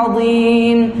الهم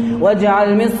العظيم،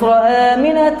 واجعل مصر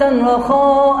آمنة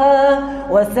رخاء،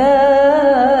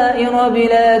 وسائر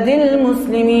بلاد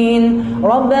المسلمين.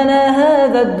 ربنا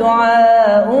هذا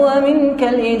الدعاء ومنك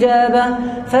الإجابة،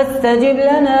 فاستجب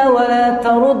لنا ولا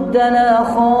تردنا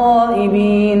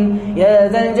خائبين يا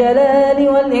ذا الجلال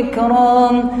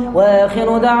والإكرام.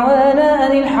 وآخر دعوانا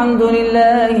أن الحمد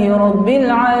لله رب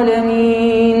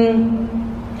العالمين.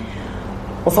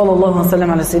 وصلى الله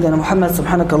وسلم على سيدنا محمد.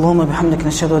 سبحانك اللهم وبحمدك،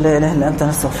 نشهد أن لا إله إلا أنت،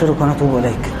 نستغفرك ونتوب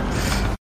إليك.